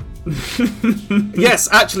 Yes,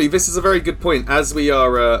 actually, this is a very good point. As we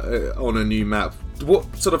are on a new map,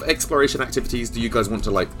 what sort of exploration activities do you guys want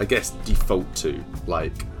to, like, I guess, default to?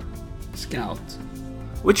 Like, Scout.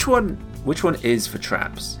 Which one is for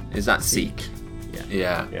traps? Is that Seek?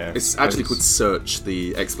 Yeah. it's actually called Search,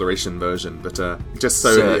 the exploration version, but just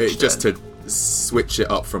so Search, just to switch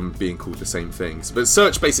it up from being called the same things. But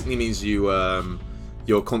Search basically means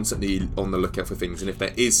you're constantly on the lookout for things, and if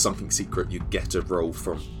there is something secret, you get a roll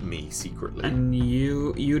from me secretly. And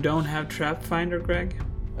you don't have Trap Finder, Greg?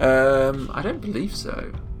 I don't believe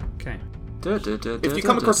so. Okay. If you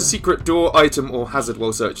come across a secret door, item, or hazard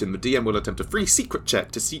while searching, the DM will attempt a free secret check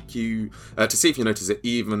to see if you notice it,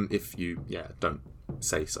 even if you don't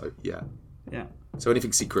say so. Yeah. So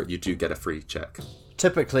anything secret, you do get a free check.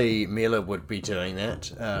 Typically, Mila would be doing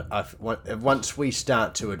that. Once we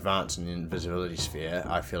start to advance in the invisibility sphere,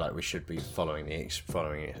 I feel like we should be following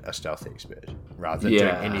a stealth expert rather than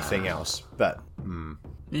doing anything else. But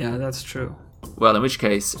Yeah, that's true. Well, in which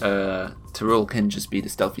case, Tyrell can just be the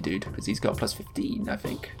stealthy dude because he's got plus 15, I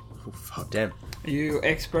think. Oh, fuck. damn, Are you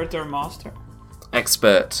expert or master?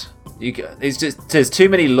 Expert. There's too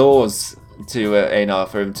many laws to Einar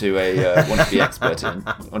for him to want to be expert in,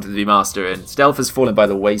 wanted to be master in. Stealth has fallen by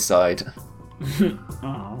the wayside.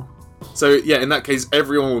 Oh. So yeah, in that case,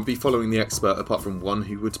 everyone would be following the expert apart from one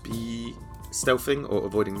who would be stealthing or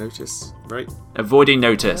avoiding notice, right? Avoiding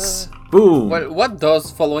notice. Boom. Well, what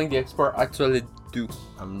does following the expert actually do?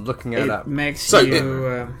 I'm looking it It up. makes So,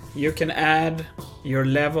 you can add your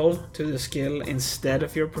level to the skill instead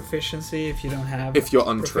of your proficiency if you don't have If you're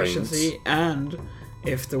untrained. proficiency, and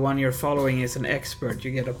if the one you're following is an expert,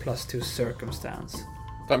 you get a +2 circumstance.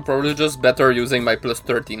 I'm probably just better using my plus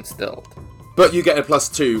 13 stealth, But you get a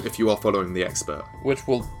 +2 if you are following the expert. which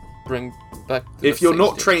will bring back to If the you're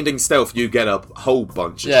not 60. trained in stealth, you get a whole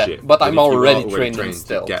bunch of Yeah, shit. but I'm if you are already trained in you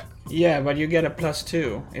stealth. get- Yeah, but you get a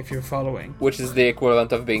 +2 if you're following. Which is the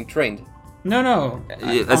equivalent of being trained. No.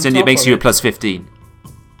 Yeah, that's on only top makes of you a it. plus 15.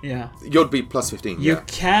 Yeah. You'd be +15. You Yeah.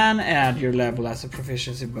 can add your level as a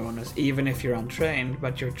proficiency bonus even if you're untrained,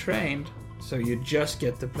 but you're trained, so you just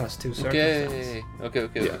get the +2 circumstance. Okay.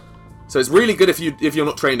 Yeah. So it's really good if you're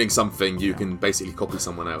not trained in something, you can basically copy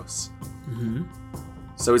someone else. Mm-hmm.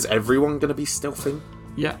 So is everyone going to be stealthing?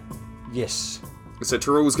 Yeah. Yes. So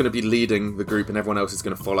Tyrell's going to be leading the group, and everyone else is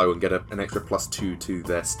going to follow and get an extra +2 to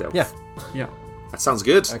their stealth. Yeah. That sounds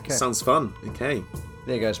good. Okay. Sounds fun. Okay.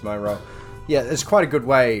 There goes my roll. Yeah, it's quite a good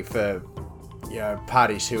way for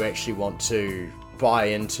parties who actually want to buy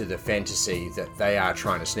into the fantasy that they are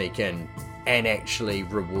trying to sneak in and actually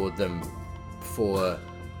reward them for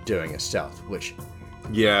doing a stealth, which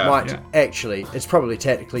might actually, it's probably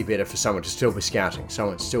tactically better for someone to still be scouting,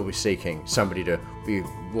 someone to still be seeking, somebody to be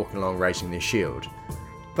walking along raising their shield.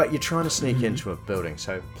 But you're trying to sneak into a building,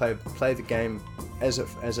 so play the game as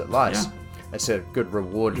it lies. Yeah. It's a good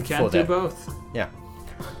reward You for can't do that. both. Yeah,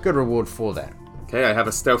 good reward for that. Okay, I have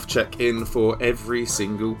a stealth check in for every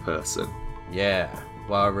single person. Yeah,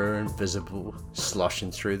 while we're invisible,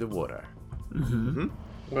 sloshing through the water.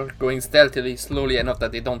 We're going stealthily, slowly enough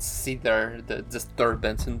that they don't see the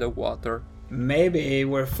disturbance in the water. Maybe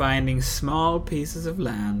we're finding small pieces of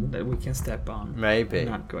land that we can step on. Maybe.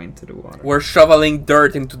 Not go into the water. We're shoveling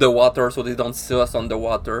dirt into the water so they don't see us on the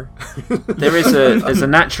water. There's a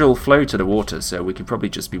natural flow to the water, so we could probably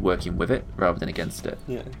just be working with it rather than against it.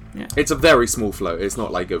 Yeah. It's a very small flow. It's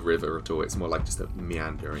not like a river at all. It's more like just a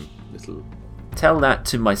meandering little... Tell that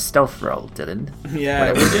to my stealth roll, Dylan.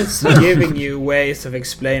 Yeah, we're just giving you ways of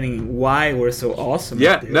explaining why we're so awesome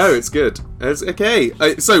Yeah, at this. no, it's good. It's okay.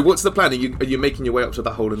 So, what's the plan? Are you making your way up to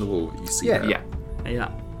that hole in the wall that you see there? Yeah.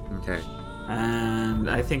 Yeah. Okay. And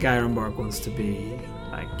I think Ironbark wants to be,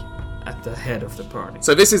 like, at the head of the party.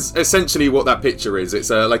 So this is essentially what that picture is.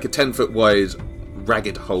 It's like a 10-foot wide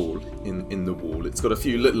ragged hole in the wall. It's got a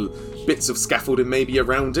few little bits of scaffolding maybe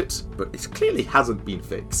around it, but it clearly hasn't been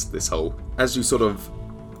fixed, this hole. As you sort of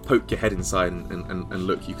poke your head inside and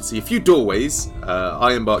look, you can see a few doorways.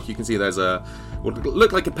 Ironbark, you can see there's what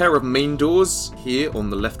look like a pair of main doors here on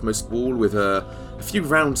the leftmost wall with a few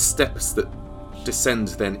round steps that descend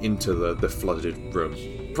then into the flooded room.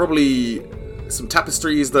 Probably some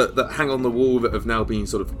tapestries that hang on the wall that have now been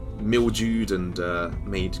sort of mildewed and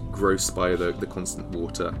made gross by the constant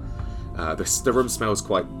water. The room smells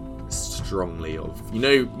quite strongly of you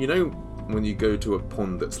know when you go to a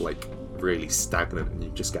pond that's like really stagnant and you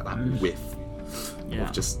just get that whiff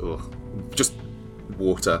of just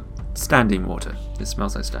water. Standing water. It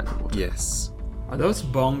smells like standing water. Yes. Are those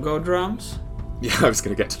bongo drums? Yeah, I was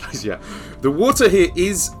going to get to those. Yeah, the water here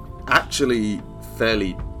is actually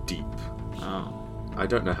fairly deep. Oh. I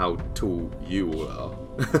don't know how tall you all are,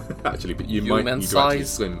 actually, but you might Human need to actually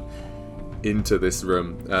size. swim into this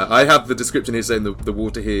room. I have the description here saying the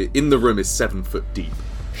water here in the room is 7 foot deep.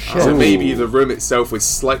 So maybe the room itself is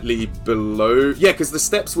slightly below. Yeah, because the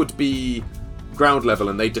steps would be ground level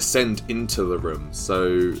and they descend into the room.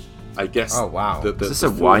 So I guess. Oh, wow. The, Is this the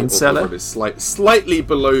a floor wine of the cellar? room is slightly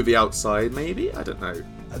below the outside, maybe. I don't know.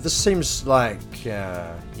 This seems like,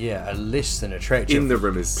 a less than attractive In the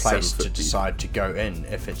room is 7 place foot to deep. decide to go in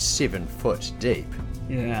if it's 7 foot deep.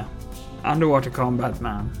 Yeah. Underwater combat,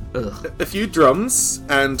 man. Ugh. A few drums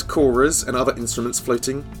and choras and other instruments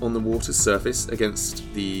floating on the water's surface against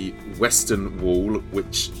the western wall,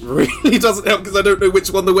 which really doesn't help because I don't know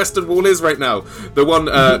which one the western wall is right now. The one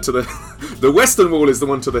to the western wall is the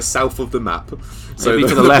one to the south of the map. So Maybe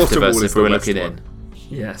to the left of bottom us wall if is we were the looking west in.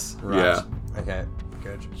 Yes. one. Yeah. Okay,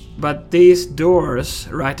 good. But these doors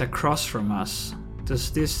right across from us,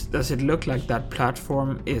 does it look like that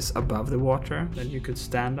platform is above the water? That you could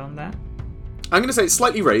stand on that? I'm going to say it's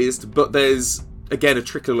slightly raised, but there's again a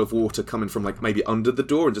trickle of water coming from like maybe under the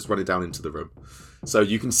door and just running down into the room. So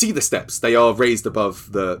you can see the steps. They are raised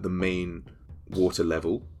above the main water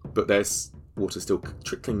level, but there's water still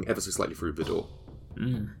trickling ever so slightly through the door.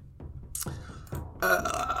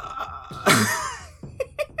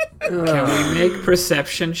 Can we make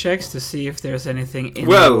perception checks to see if there's anything in the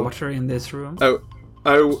Well- water in this room? Oh,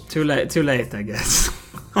 Too late, I guess.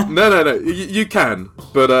 no. You can,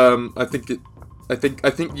 but I think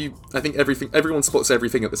everyone spots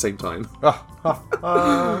everything at the same time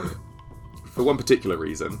for one particular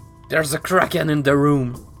reason. There's a kraken in the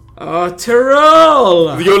room. Oh,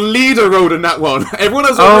 Tyrell! Your leader rolled a nat one. Everyone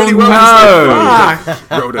else Oh, really well. no!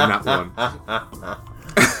 Fuck! Rolled a nat one.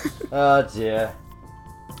 Oh dear.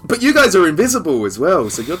 But you guys are invisible as well,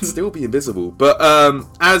 so you'll still be invisible. But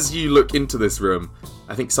as you look into this room,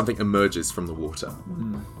 I think something emerges from the water,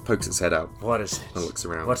 pokes its head out, What is it? and looks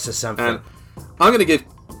around. What's the something? And I'm going to give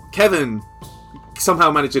Kevin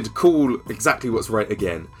somehow managing to call exactly what's right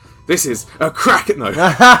again. This is a kraken. No,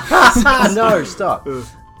 No, stop.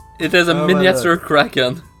 It is a my miniature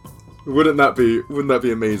kraken. wouldn't that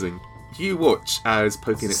be amazing? You watch as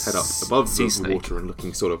poking its head up above Sea the snake. water and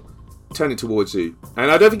looking sort of turning towards you.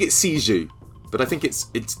 And I don't think it sees you, but I think it's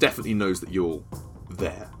definitely knows that you're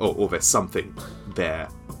there, or there's something there.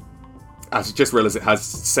 Actually, just realised it has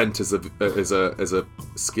scent as a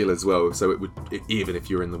skill as well. So even if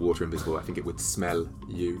you're in the water invisible, I think it would smell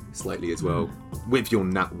you slightly as well with your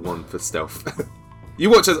nat 1 for stealth. You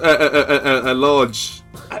watch a large.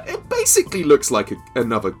 It basically looks like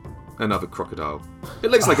another crocodile. It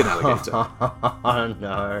looks like an alligator. Oh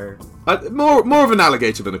no! More of an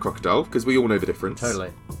alligator than a crocodile, because we all know the difference.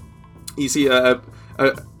 Totally. You see a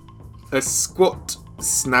squat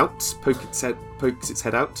snout pokes its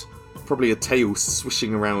head out. Probably a tail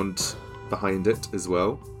swishing around behind it as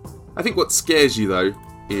well. I think what scares you though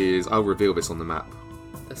is I'll reveal this on the map.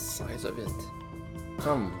 The size of it.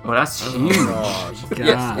 Oh, that's huge. God.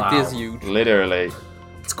 Yes, it is huge. Literally.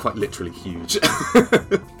 It's quite literally huge.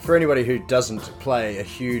 For anybody who doesn't play, a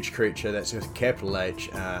huge creature that's with capital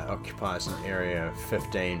H occupies an area of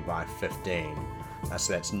 15 by 15.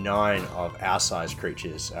 So that's 9 of our size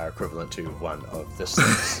creatures are equivalent to 1 of this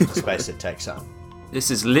the space it takes up. This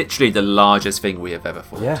is literally the largest thing we have ever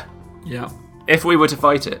fought. Yeah. Yeah. If we were to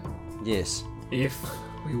fight it. Yes. If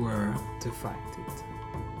we were to fight it.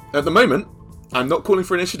 At the moment, I'm not calling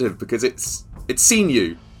for initiative because it's seen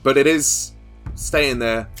you, but it is staying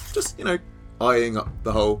there, just, eyeing up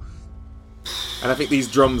the hole. And I think these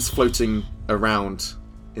drums floating around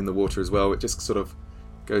in the water as well, it just sort of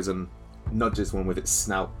goes and nudges one with its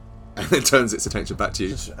snout and then turns its attention back to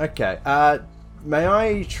you. Okay. May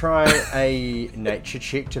I try a nature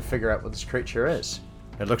check to figure out what this creature is?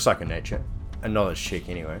 It looks like a knowledge check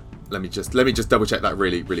anyway. Let me just double check that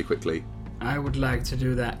really, really quickly. I would like to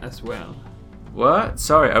do that as well. What?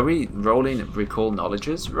 Sorry, are we rolling recall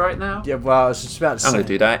knowledges right now? Yeah, well, I was just about to I'm say. going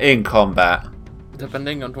to do that in combat.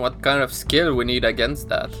 Depending on what kind of skill we need against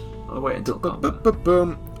that. I'll wait until combat.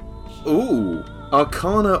 Ooh,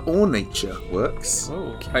 Arcana or Nature works.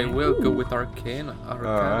 I will go with Arcana.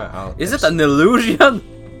 Alright, Is it an illusion?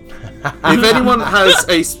 If anyone has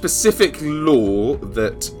a specific law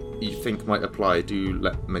that you think might apply, do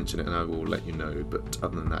mention it and I will let you know. But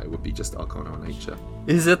other than that, it would be just Arcana or Nature.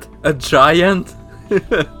 Is it a giant?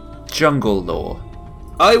 Jungle law.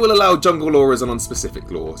 I will allow Jungle Law as a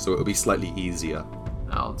non-specific law, so it'll be slightly easier.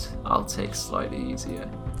 I'll take slightly easier.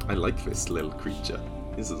 I like this little creature.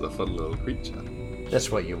 This is a fun little creature.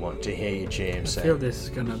 That's what you want to hear your GM I say. feel this is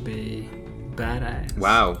gonna be badass.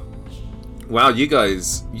 Wow, you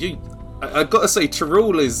guys, I've got to say,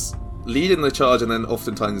 Tyrrell is leading the charge and then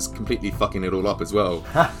oftentimes completely fucking it all up as well.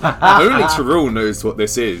 Only Tyrrell knows what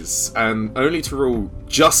this is, and only Tyrrell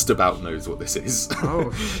just about knows what this is.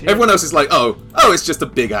 Oh shit. Everyone else is like, oh, it's just a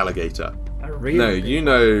big alligator. No, you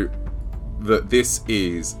know that this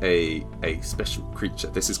is a special creature.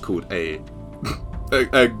 This is called a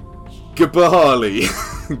Gabali.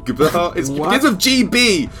 It begins with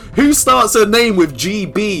GB. Who starts a name with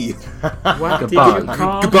GB? What did you Gabali.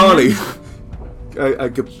 call Gabali. him?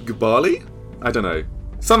 Gabali? I don't know.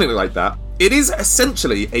 Something like that. It is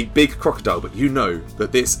essentially a big crocodile, but you know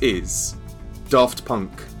that this is Daft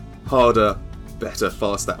Punk, harder, better,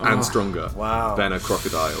 faster, and stronger than a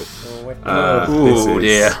crocodile.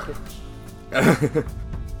 Dear.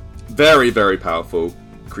 Very, very powerful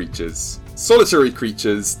creatures. Solitary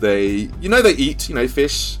creatures. They eat,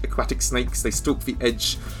 fish, aquatic snakes. They stalk the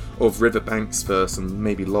edge of riverbanks for some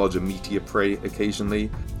maybe larger, meatier prey occasionally.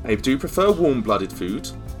 They do prefer warm-blooded food.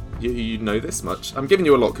 You know this much. I'm giving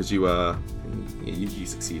you a lot because you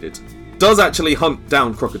succeeded. Does actually hunt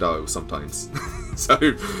down crocodiles sometimes. So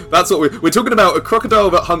that's what we're talking about. A crocodile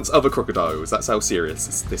that hunts other crocodiles. That's how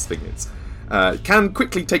serious this thing is. Can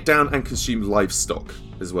quickly take down and consume livestock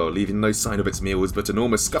as well, leaving no sign of its meals but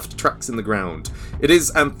enormous scuffed tracks in the ground. It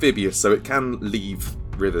is amphibious, so it can leave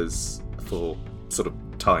rivers for sort of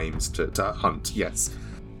times to hunt, yes.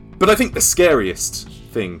 But I think the scariest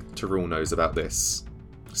thing Tyrrell knows about this,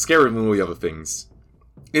 scarier than all the other things,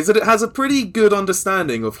 is that it has a pretty good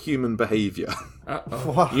understanding of human behaviour.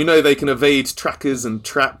 You know, they can evade trackers and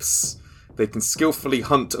traps. They can skillfully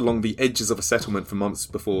hunt along the edges of a settlement for months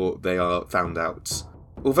before they are found out.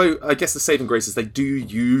 Although, I guess the saving grace is they do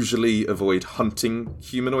usually avoid hunting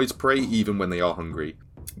humanoid prey even when they are hungry.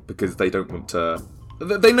 Because they don't want to...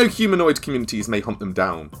 They know humanoid communities may hunt them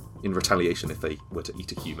down in retaliation if they were to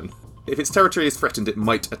eat a human. If its territory is threatened, it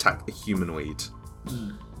might attack a humanoid.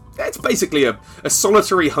 It's basically a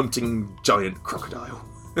solitary hunting giant crocodile.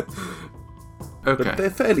 Okay. But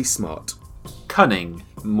they're fairly smart. Cunning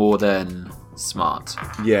more than smart.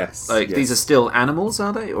 Yes. These are still animals,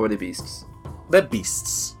 are they? Or are they beasts? They're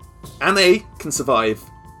beasts. And they can survive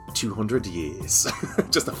 200 years.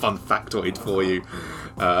 Just a fun factoid for you.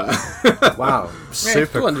 Wow.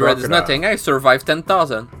 Super 200 crocodile. is nothing. I survived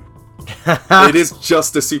 10,000. It is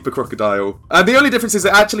just a super crocodile. And the only difference is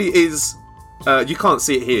it actually is You can't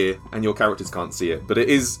see it here, and your characters can't see it, but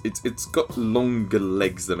it's got longer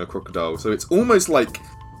legs than a crocodile, so it's almost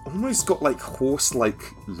got like horse-like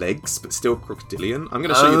legs, but still crocodilian. I'm going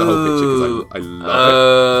to show you the whole picture because I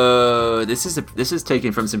love it. This is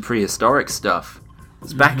taken from some prehistoric stuff.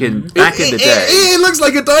 It's back in the day. It looks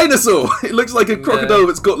like a dinosaur. It looks like a crocodile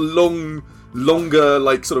that's got longer,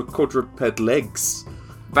 like sort of quadruped legs.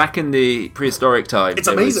 Back in the prehistoric time, it's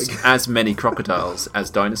there amazing. was as many crocodiles as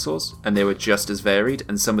dinosaurs, and they were just as varied,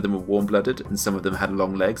 and some of them were warm-blooded, and some of them had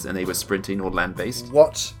long legs, and they were sprinting or land-based.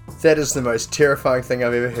 What? That is the most terrifying thing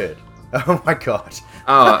I've ever heard. Oh my god.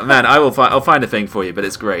 Oh man, I'll find a thing for you, but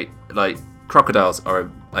it's great. Like, crocodiles are,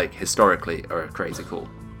 like, historically are crazy cool.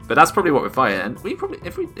 But that's probably what we're fighting, and we probably,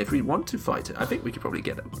 if we want to fight it, I think we could probably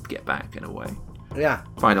get back in a way. Yeah.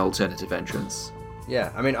 Find alternative entrance.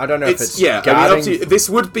 Yeah, I mean, I don't know if it's guarding... I mean, up to you. This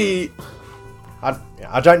would be...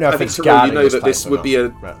 I don't know if it's Tyrell, guarding you know that this would be a...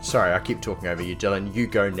 Right, sorry, I keep talking over you, Dylan. You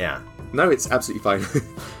go now. No, it's absolutely fine.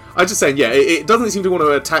 I'm just saying, it doesn't seem to want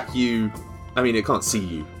to attack you. I mean, it can't see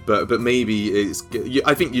you, but maybe it's...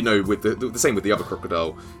 I think you know, with the same with the other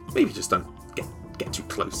crocodile, maybe just don't get too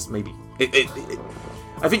close. Maybe.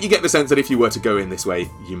 I think you get the sense that if you were to go in this way,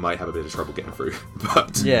 you might have a bit of trouble getting through.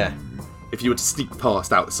 But yeah, if you were to sneak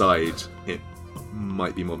past outside, it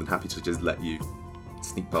might be more than happy to just let you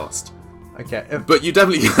sneak past. Okay. But you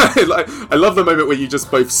definitely... I love the moment where you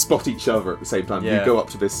just both spot each other at the same time. Yeah. You go up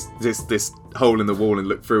to this hole in the wall and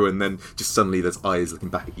look through, and then just suddenly there's eyes looking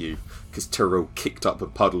back at you because Tyrell kicked up a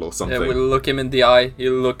puddle or something. Yeah, we look him in the eye.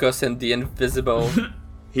 He'll look us in the invisible.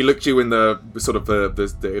 He looked you in the sort of the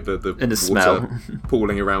in the water smell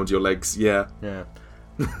pooling around your legs. Yeah. Yeah.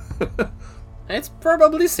 It's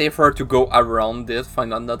probably safer to go around this,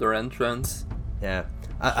 find another entrance. Yeah.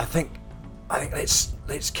 I think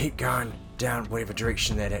let's keep going down whatever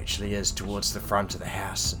direction that actually is towards the front of the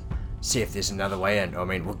house and see if there's another way in. I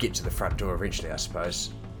mean, we'll get to the front door eventually, I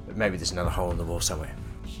suppose. But maybe there's another hole in the wall somewhere.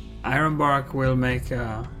 Ironbark will make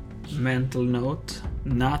a mental note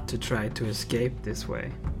not to try to escape this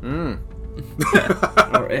way.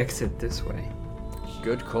 Or exit this way.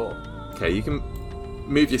 Good call. Okay, you can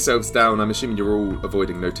move yourselves down. I'm assuming you're all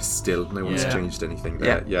avoiding notice still. No one's changed anything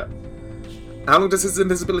there. Yeah. How long does his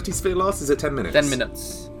invisibility sphere last? Is it 10 minutes? 10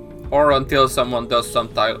 minutes. Or until someone does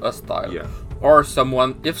a style. Yeah. Or if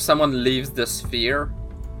someone leaves the sphere,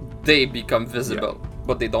 they become visible,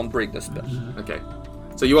 but they don't break the spell. Okay.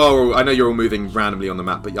 So you are all, I know you're all moving randomly on the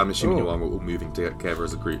map, but I'm assuming you are all moving together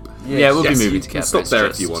as a group. Yeah, we'll be moving you together. Can stop there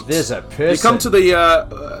just... if you want. There's a person. You come to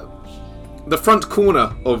the front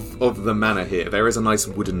corner of the manor here. There is a nice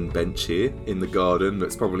wooden bench here in the garden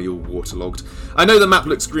that's probably all waterlogged. I know the map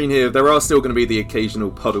looks green here. There are still going to be the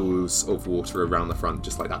occasional puddles of water around the front,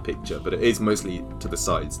 just like that picture, but it is mostly to the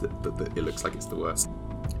sides that it looks like it's the worst.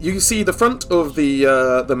 You see the front of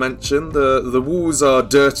the mansion. The walls are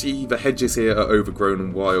dirty. The hedges here are overgrown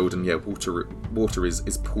and wild, and water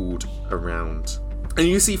is poured around. And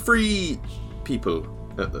you see 3 people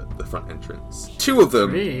at the front entrance. 2 of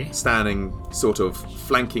them standing sort of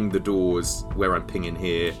flanking the doors where I'm pinging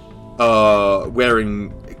here are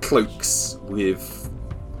wearing cloaks with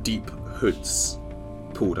deep hoods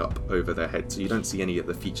pulled up over their heads. So you don't see any of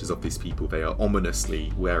the features of these people. They are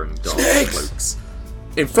ominously wearing dark cloaks.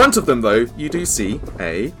 In front of them, though, you do see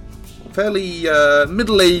a fairly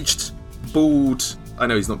middle-aged, bald... I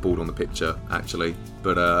know he's not bald on the picture, actually,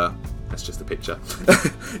 but that's just a picture.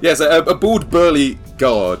 Yes, a bald, burly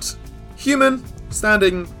guard. Human,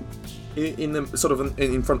 standing in the sort of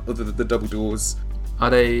in front of the double doors. Are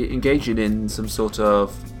they engaging in some sort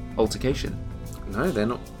of altercation? No, they're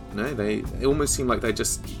not. No, they almost seem like they're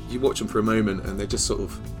just... You watch them for a moment, and they're just sort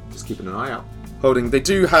of just keeping an eye out. Holding... They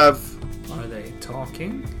do have... Are they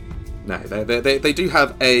talking? No, they do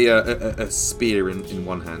have a spear in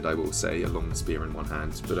one hand, I will say, a long spear in one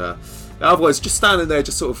hand. But otherwise, just standing there,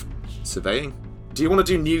 just sort of surveying. Do you want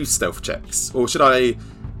to do new stealth checks, or should I?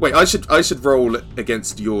 Wait, I should roll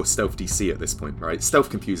against your stealth DC at this point, right? Stealth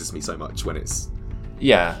confuses me so much when it's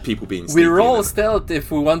people being sneaky. We roll stealth if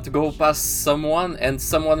we want to go past someone, and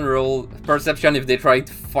someone roll perception if they try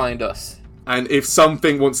to find us. And if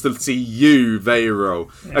something wants to see you, they roll.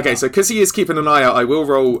 Yeah. Okay, so because he is keeping an eye out, I will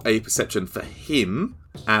roll a perception for him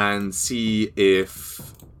and see if...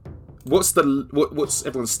 What's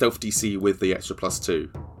everyone's stealth DC with the extra +2?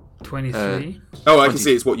 23. Oh, I can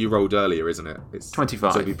see it's what you rolled earlier, isn't it? It's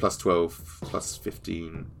 25. So it'd be +12,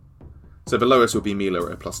 +15. So the lowest will be Mila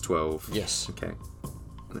at a +12. Yes. Okay.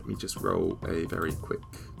 Let me just roll a very quick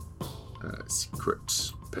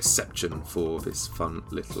secret perception for this fun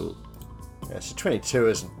little... Yeah, so 22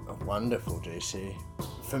 isn't a wonderful DC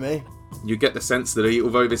for me. You get the sense that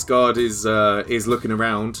although this guard is looking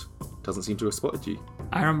around, doesn't seem to have spotted you.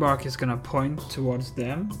 Ironbark is gonna point towards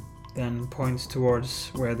them, then points towards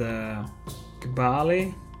where the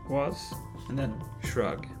Gbali was, and then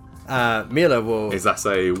shrug. Mila will... Is that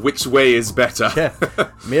say which way is better? Yeah.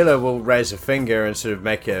 Mila will raise a finger and sort of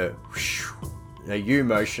make a U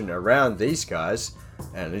motion around these guys,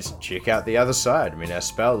 and let's check out the other side. I mean, our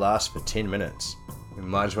spell lasts for 10 minutes. We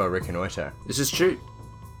might as well reconnoiter. This is true.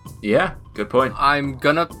 Yeah, good point. I'm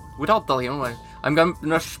gonna, without telling anyone, I'm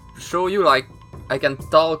gonna show you, like, I can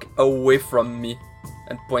talk away from me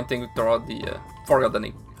and pointing toward the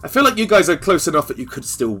Forgotten. I feel like you guys are close enough that you could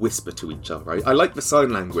still whisper to each other, right? I like the sign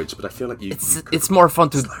language, but I feel like you... It's more fun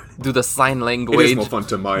to do the sign language. It is more fun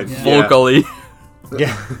to mine. Vocally.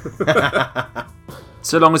 Yeah.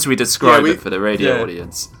 So long as we describe Yeah, it for the radio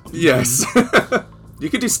audience. Yes. You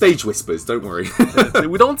could do stage whispers, don't worry.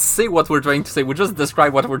 We don't say what we're trying to say, we just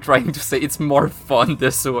describe what we're trying to say. It's more fun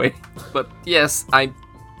this way. But yes, I'm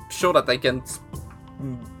sure that I can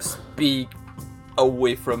speak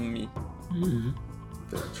away from me.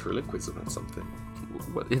 Ventriloquism or something.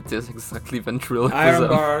 What it is exactly ventriloquism.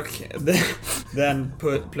 Ironbark then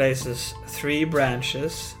places 3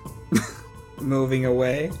 branches moving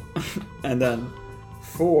away, and then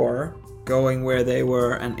 4 going where they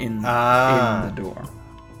were and in the door.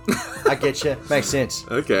 I get you. Makes sense.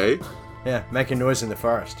 Okay. Yeah, make a noise in the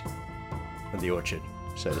forest. Or the orchard,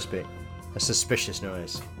 so to speak. A suspicious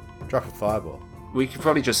noise. Drop a fireball. We could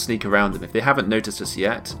probably just sneak around them. If they haven't noticed us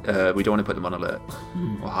yet, we don't want to put them on alert.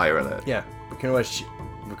 Or higher alert. Yeah, we can always...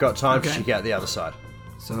 We've got time to Okay. check out the other side.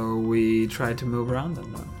 So we try to move around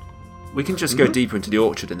them then. We can just go deeper into the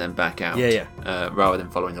orchard and then back out. Yeah. Rather than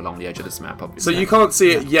following along the edge of this map, obviously. So you can't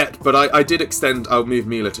see it yet, but I did extend... I'll move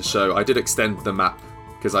Mila to show. I did extend the map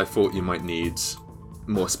because I thought you might need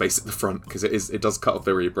more space at the front because it does cut off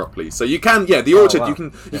very abruptly. So you can, the orchard, wow.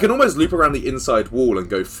 you can almost loop around the inside wall and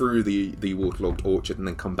go through the waterlogged orchard and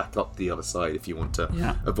then come back up the other side if you want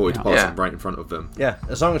to avoid passing Yeah. right in front of them. Yeah,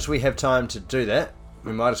 as long as we have time to do that,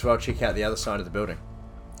 we might as well check out the other side of the building.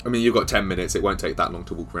 I mean, you've got 10 minutes. It won't take that long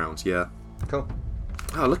to walk around, yeah. Cool.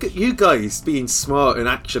 Oh, look at you guys being smart and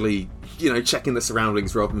actually, checking the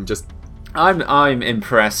surroundings rather than just... I'm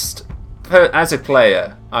impressed. As a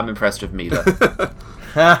player, I'm impressed with Mila.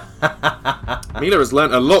 Mila has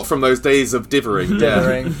learnt a lot from those days of dithering.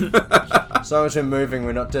 Dithering. As long as we're moving,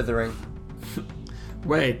 we're not dithering.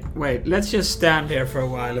 Wait, let's just stand here for a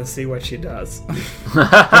while and see what she does.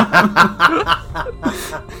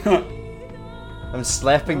 I'm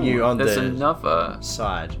slapping you on There's the another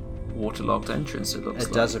side. waterlogged entrance, it looks It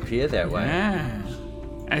like. does appear that way. Yeah.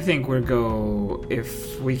 I think we'll go,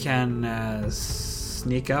 if we can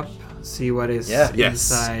sneak up, see what is Yeah.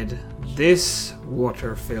 Yes. inside this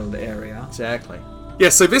water-filled area. Exactly. Yeah,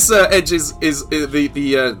 so this edge is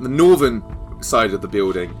the northern side of the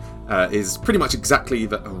building is pretty much exactly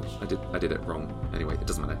the... Oh, I did it wrong. Anyway, it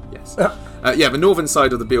doesn't matter. Yes. The northern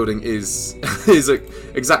side of the building is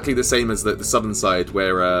exactly the same as the southern side,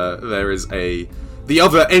 where there is the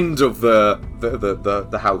other end of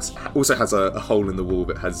the house also has a hole in the wall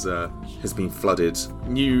that has been flooded.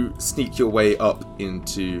 You sneak your way up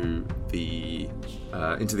into the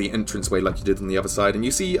entranceway like you did on the other side, and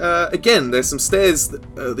you see again there's some stairs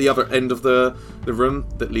at the other end of the room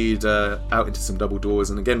that lead out into some double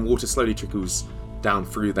doors, and again water slowly trickles down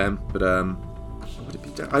through them. But would it be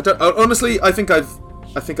down? Honestly, I think I've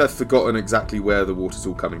forgotten exactly where the water's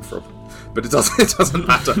all coming from, but it doesn't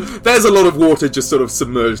matter. There's a lot of water just sort of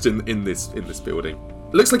submerged in this building.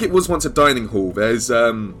 It looks like it was once a dining hall. There's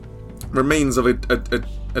remains of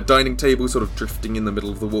a dining table sort of drifting in the middle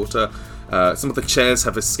of the water. Some of the chairs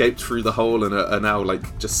have escaped through the hole and are now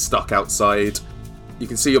just stuck outside. You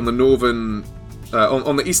can see on the northern,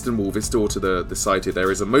 on the eastern wall, this door to the side here,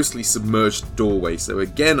 there is a mostly submerged doorway. So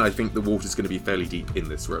again, I think the water's going to be fairly deep in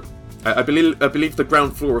this room. I believe the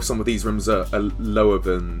ground floor of some of these rooms are lower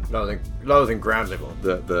than ground level.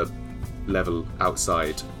 the level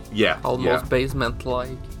outside. Yeah, Almost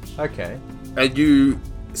basement-like. Okay. Are you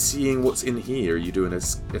seeing what's in here? Are you doing a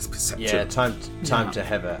perception? Yeah, time to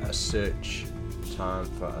have a search. Time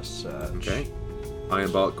for a search. Okay.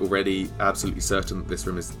 Ironbark already absolutely certain that this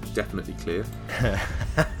room is definitely clear.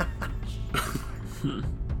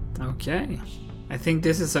 Okay. I think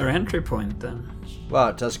this is our entry point then. Well,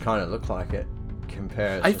 it does kind of look like it.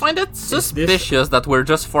 Compared. I find it suspicious that we're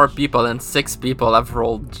just 4 people and 6 people have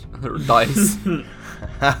rolled dice.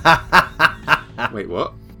 Wait,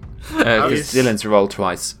 what? Because Dylan's rolled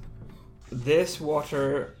twice. This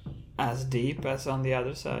water as deep as on the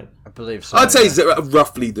other side? I believe so. I'd say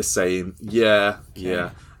roughly the same. Yeah.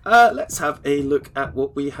 Let's have a look at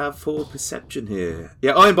what we have for perception here.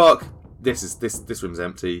 Yeah, Ironbark. This room's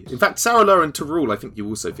empty. In fact, Sarala and Tarul, I think you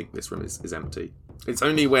also think this room is empty. It's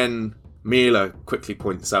only when Mila quickly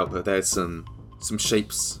points out that there's some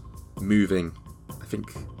shapes moving. I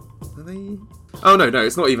think are they? Oh no,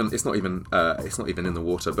 it's not even in the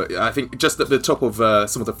water. But I think just at the top of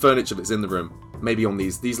some of the furniture that's in the room, maybe on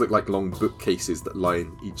these look like long bookcases that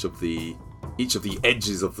line each of the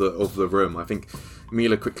edges of the room. I think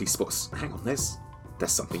Mila quickly spots. Hang on, there's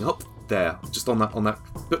something up there, just on that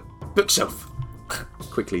bookshelf.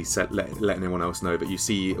 Quickly let anyone else know, but you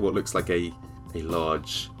see what looks like a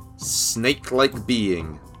large snake-like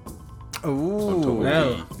being on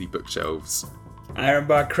top of the bookshelves.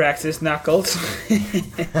 Ironbark cracks his knuckles.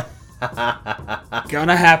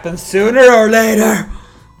 Gonna happen sooner or later.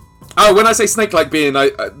 Oh, when I say snake-like being,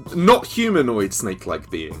 I not humanoid snake-like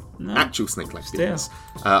being, No. actual snake-like Still. beings.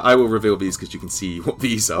 I will reveal these because you can see what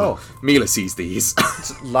these are. Oh. Mila sees these.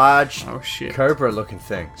 Large Oh shit. cobra-looking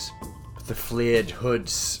things. With the flared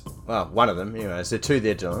hoods. Well, one of them, anyways. There are two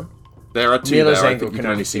there, Dylan. There are two Mila's there. I angle think you can can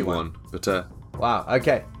only only see see one. But Wow,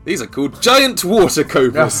 okay. these are called giant water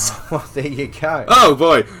cobras. Well, there you go. Oh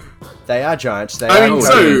boy! They are giants. They I are mean,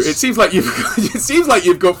 so cobras. it seems like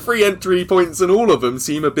you've got 3 entry points, and all of them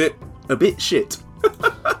seem a bit shit.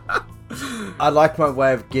 I like my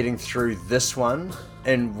way of getting through this one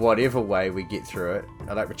in whatever way we get through it.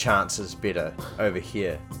 I like the chances better over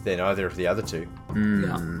here than either of the other two.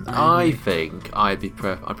 I think I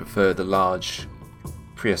prefer the large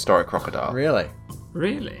prehistoric crocodile. Really?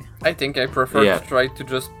 Really? I think I prefer Yeah. to try to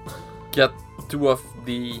just get 2 of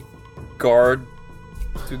the guard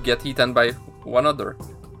to get eaten by one other.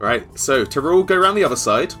 Right, so Tarul, go around the other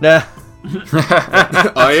side. Nah.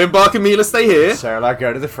 Ironbark and Mila stay here. Sarah, I'll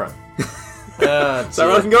go to the front.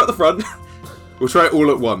 So I can go at the front. We'll try it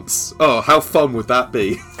all at once. Oh, how fun would that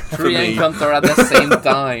be? For 3 me. encounter at the same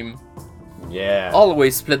time. Yeah.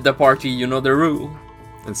 Always split the party, you know the rule.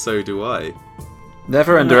 And so do I.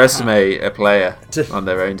 Never underestimate a player on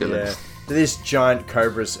their own, Dylan. Yeah. Do these giant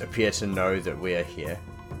cobras appear to know that we're here?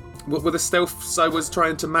 What were the stealths I was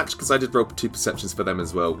trying to match? Because I did roll 2 perceptions for them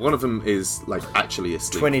as well. One of them is, like, actually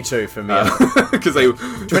asleep. 22 for Mila. Because they...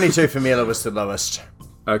 22 for Mila was the lowest.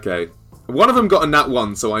 Okay. One of them got a nat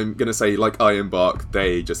 1, so I'm going to say, like Ironbark,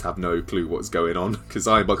 they just have no clue what's going on. Because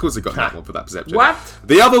Ironbark also got a nat 1 for that perception. What?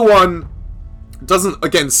 The other one doesn't,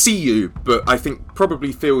 again, see you, but I think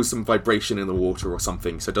probably feels some vibration in the water or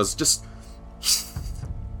something. So does just...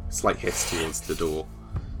 slight hiss towards the door.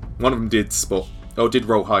 One of them did spot... Oh, did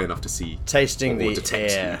roll high enough to see... Tasting or the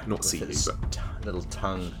detect air. you, not with see you, its but... little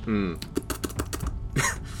tongue.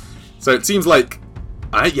 So it seems like,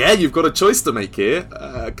 yeah, you've got a choice to make here.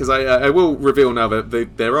 Because I will reveal now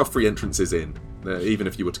that there are 3 entrances in, even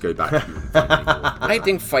if you were to go back. You wouldn't find any more. I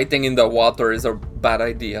think fighting in the water is a bad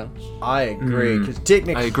idea. I agree, because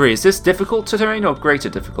technically... I agree. Is this difficult terrain or greater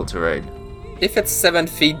difficult terrain? If it's 7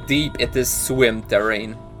 feet deep, it is swim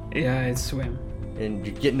terrain. Yeah, it's swim. And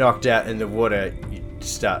you get knocked out in the water,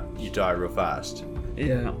 you die real fast.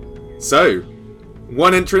 Yeah. So,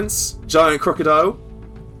 1 entrance, giant crocodile.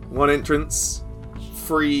 1 entrance,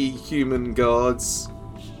 3 human guards.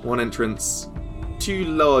 1 entrance, 2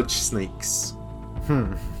 large snakes.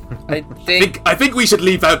 I think I think we should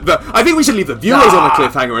leave the viewers on a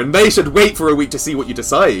cliffhanger, and they should wait for a week to see what you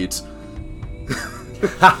decide.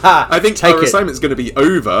 I think Take our it. assignment's going to be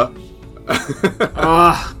over.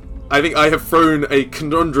 Ah, I think I have thrown a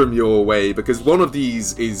conundrum your way, because one of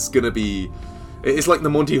these is going to be... It's like the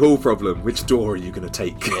Monty Hall problem. Which door are you going to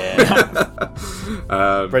take?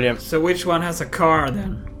 Yeah. Brilliant. so which one has a car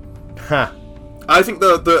then? Ha. I think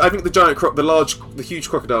the huge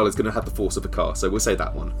crocodile is going to have the force of a car, so we'll say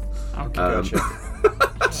that one. Okay.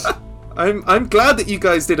 Gotcha. I'm glad that you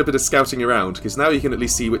guys did a bit of scouting around, because now you can at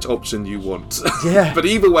least see which option you want. Yeah. But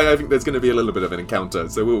either way, I think there's going to be a little bit of an encounter,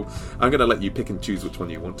 so I'm going to let you pick and choose which one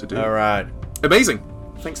you want to do. All right. Amazing.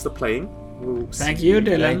 Thanks for playing. We'll Thank see you,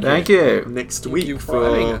 Dylan. Thank you. next Thank week you for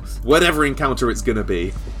having for us. whatever encounter it's going to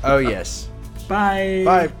be. Oh, yes. Bye.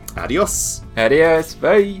 Bye. Adios. Adios.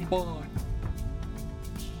 Bye. Bye.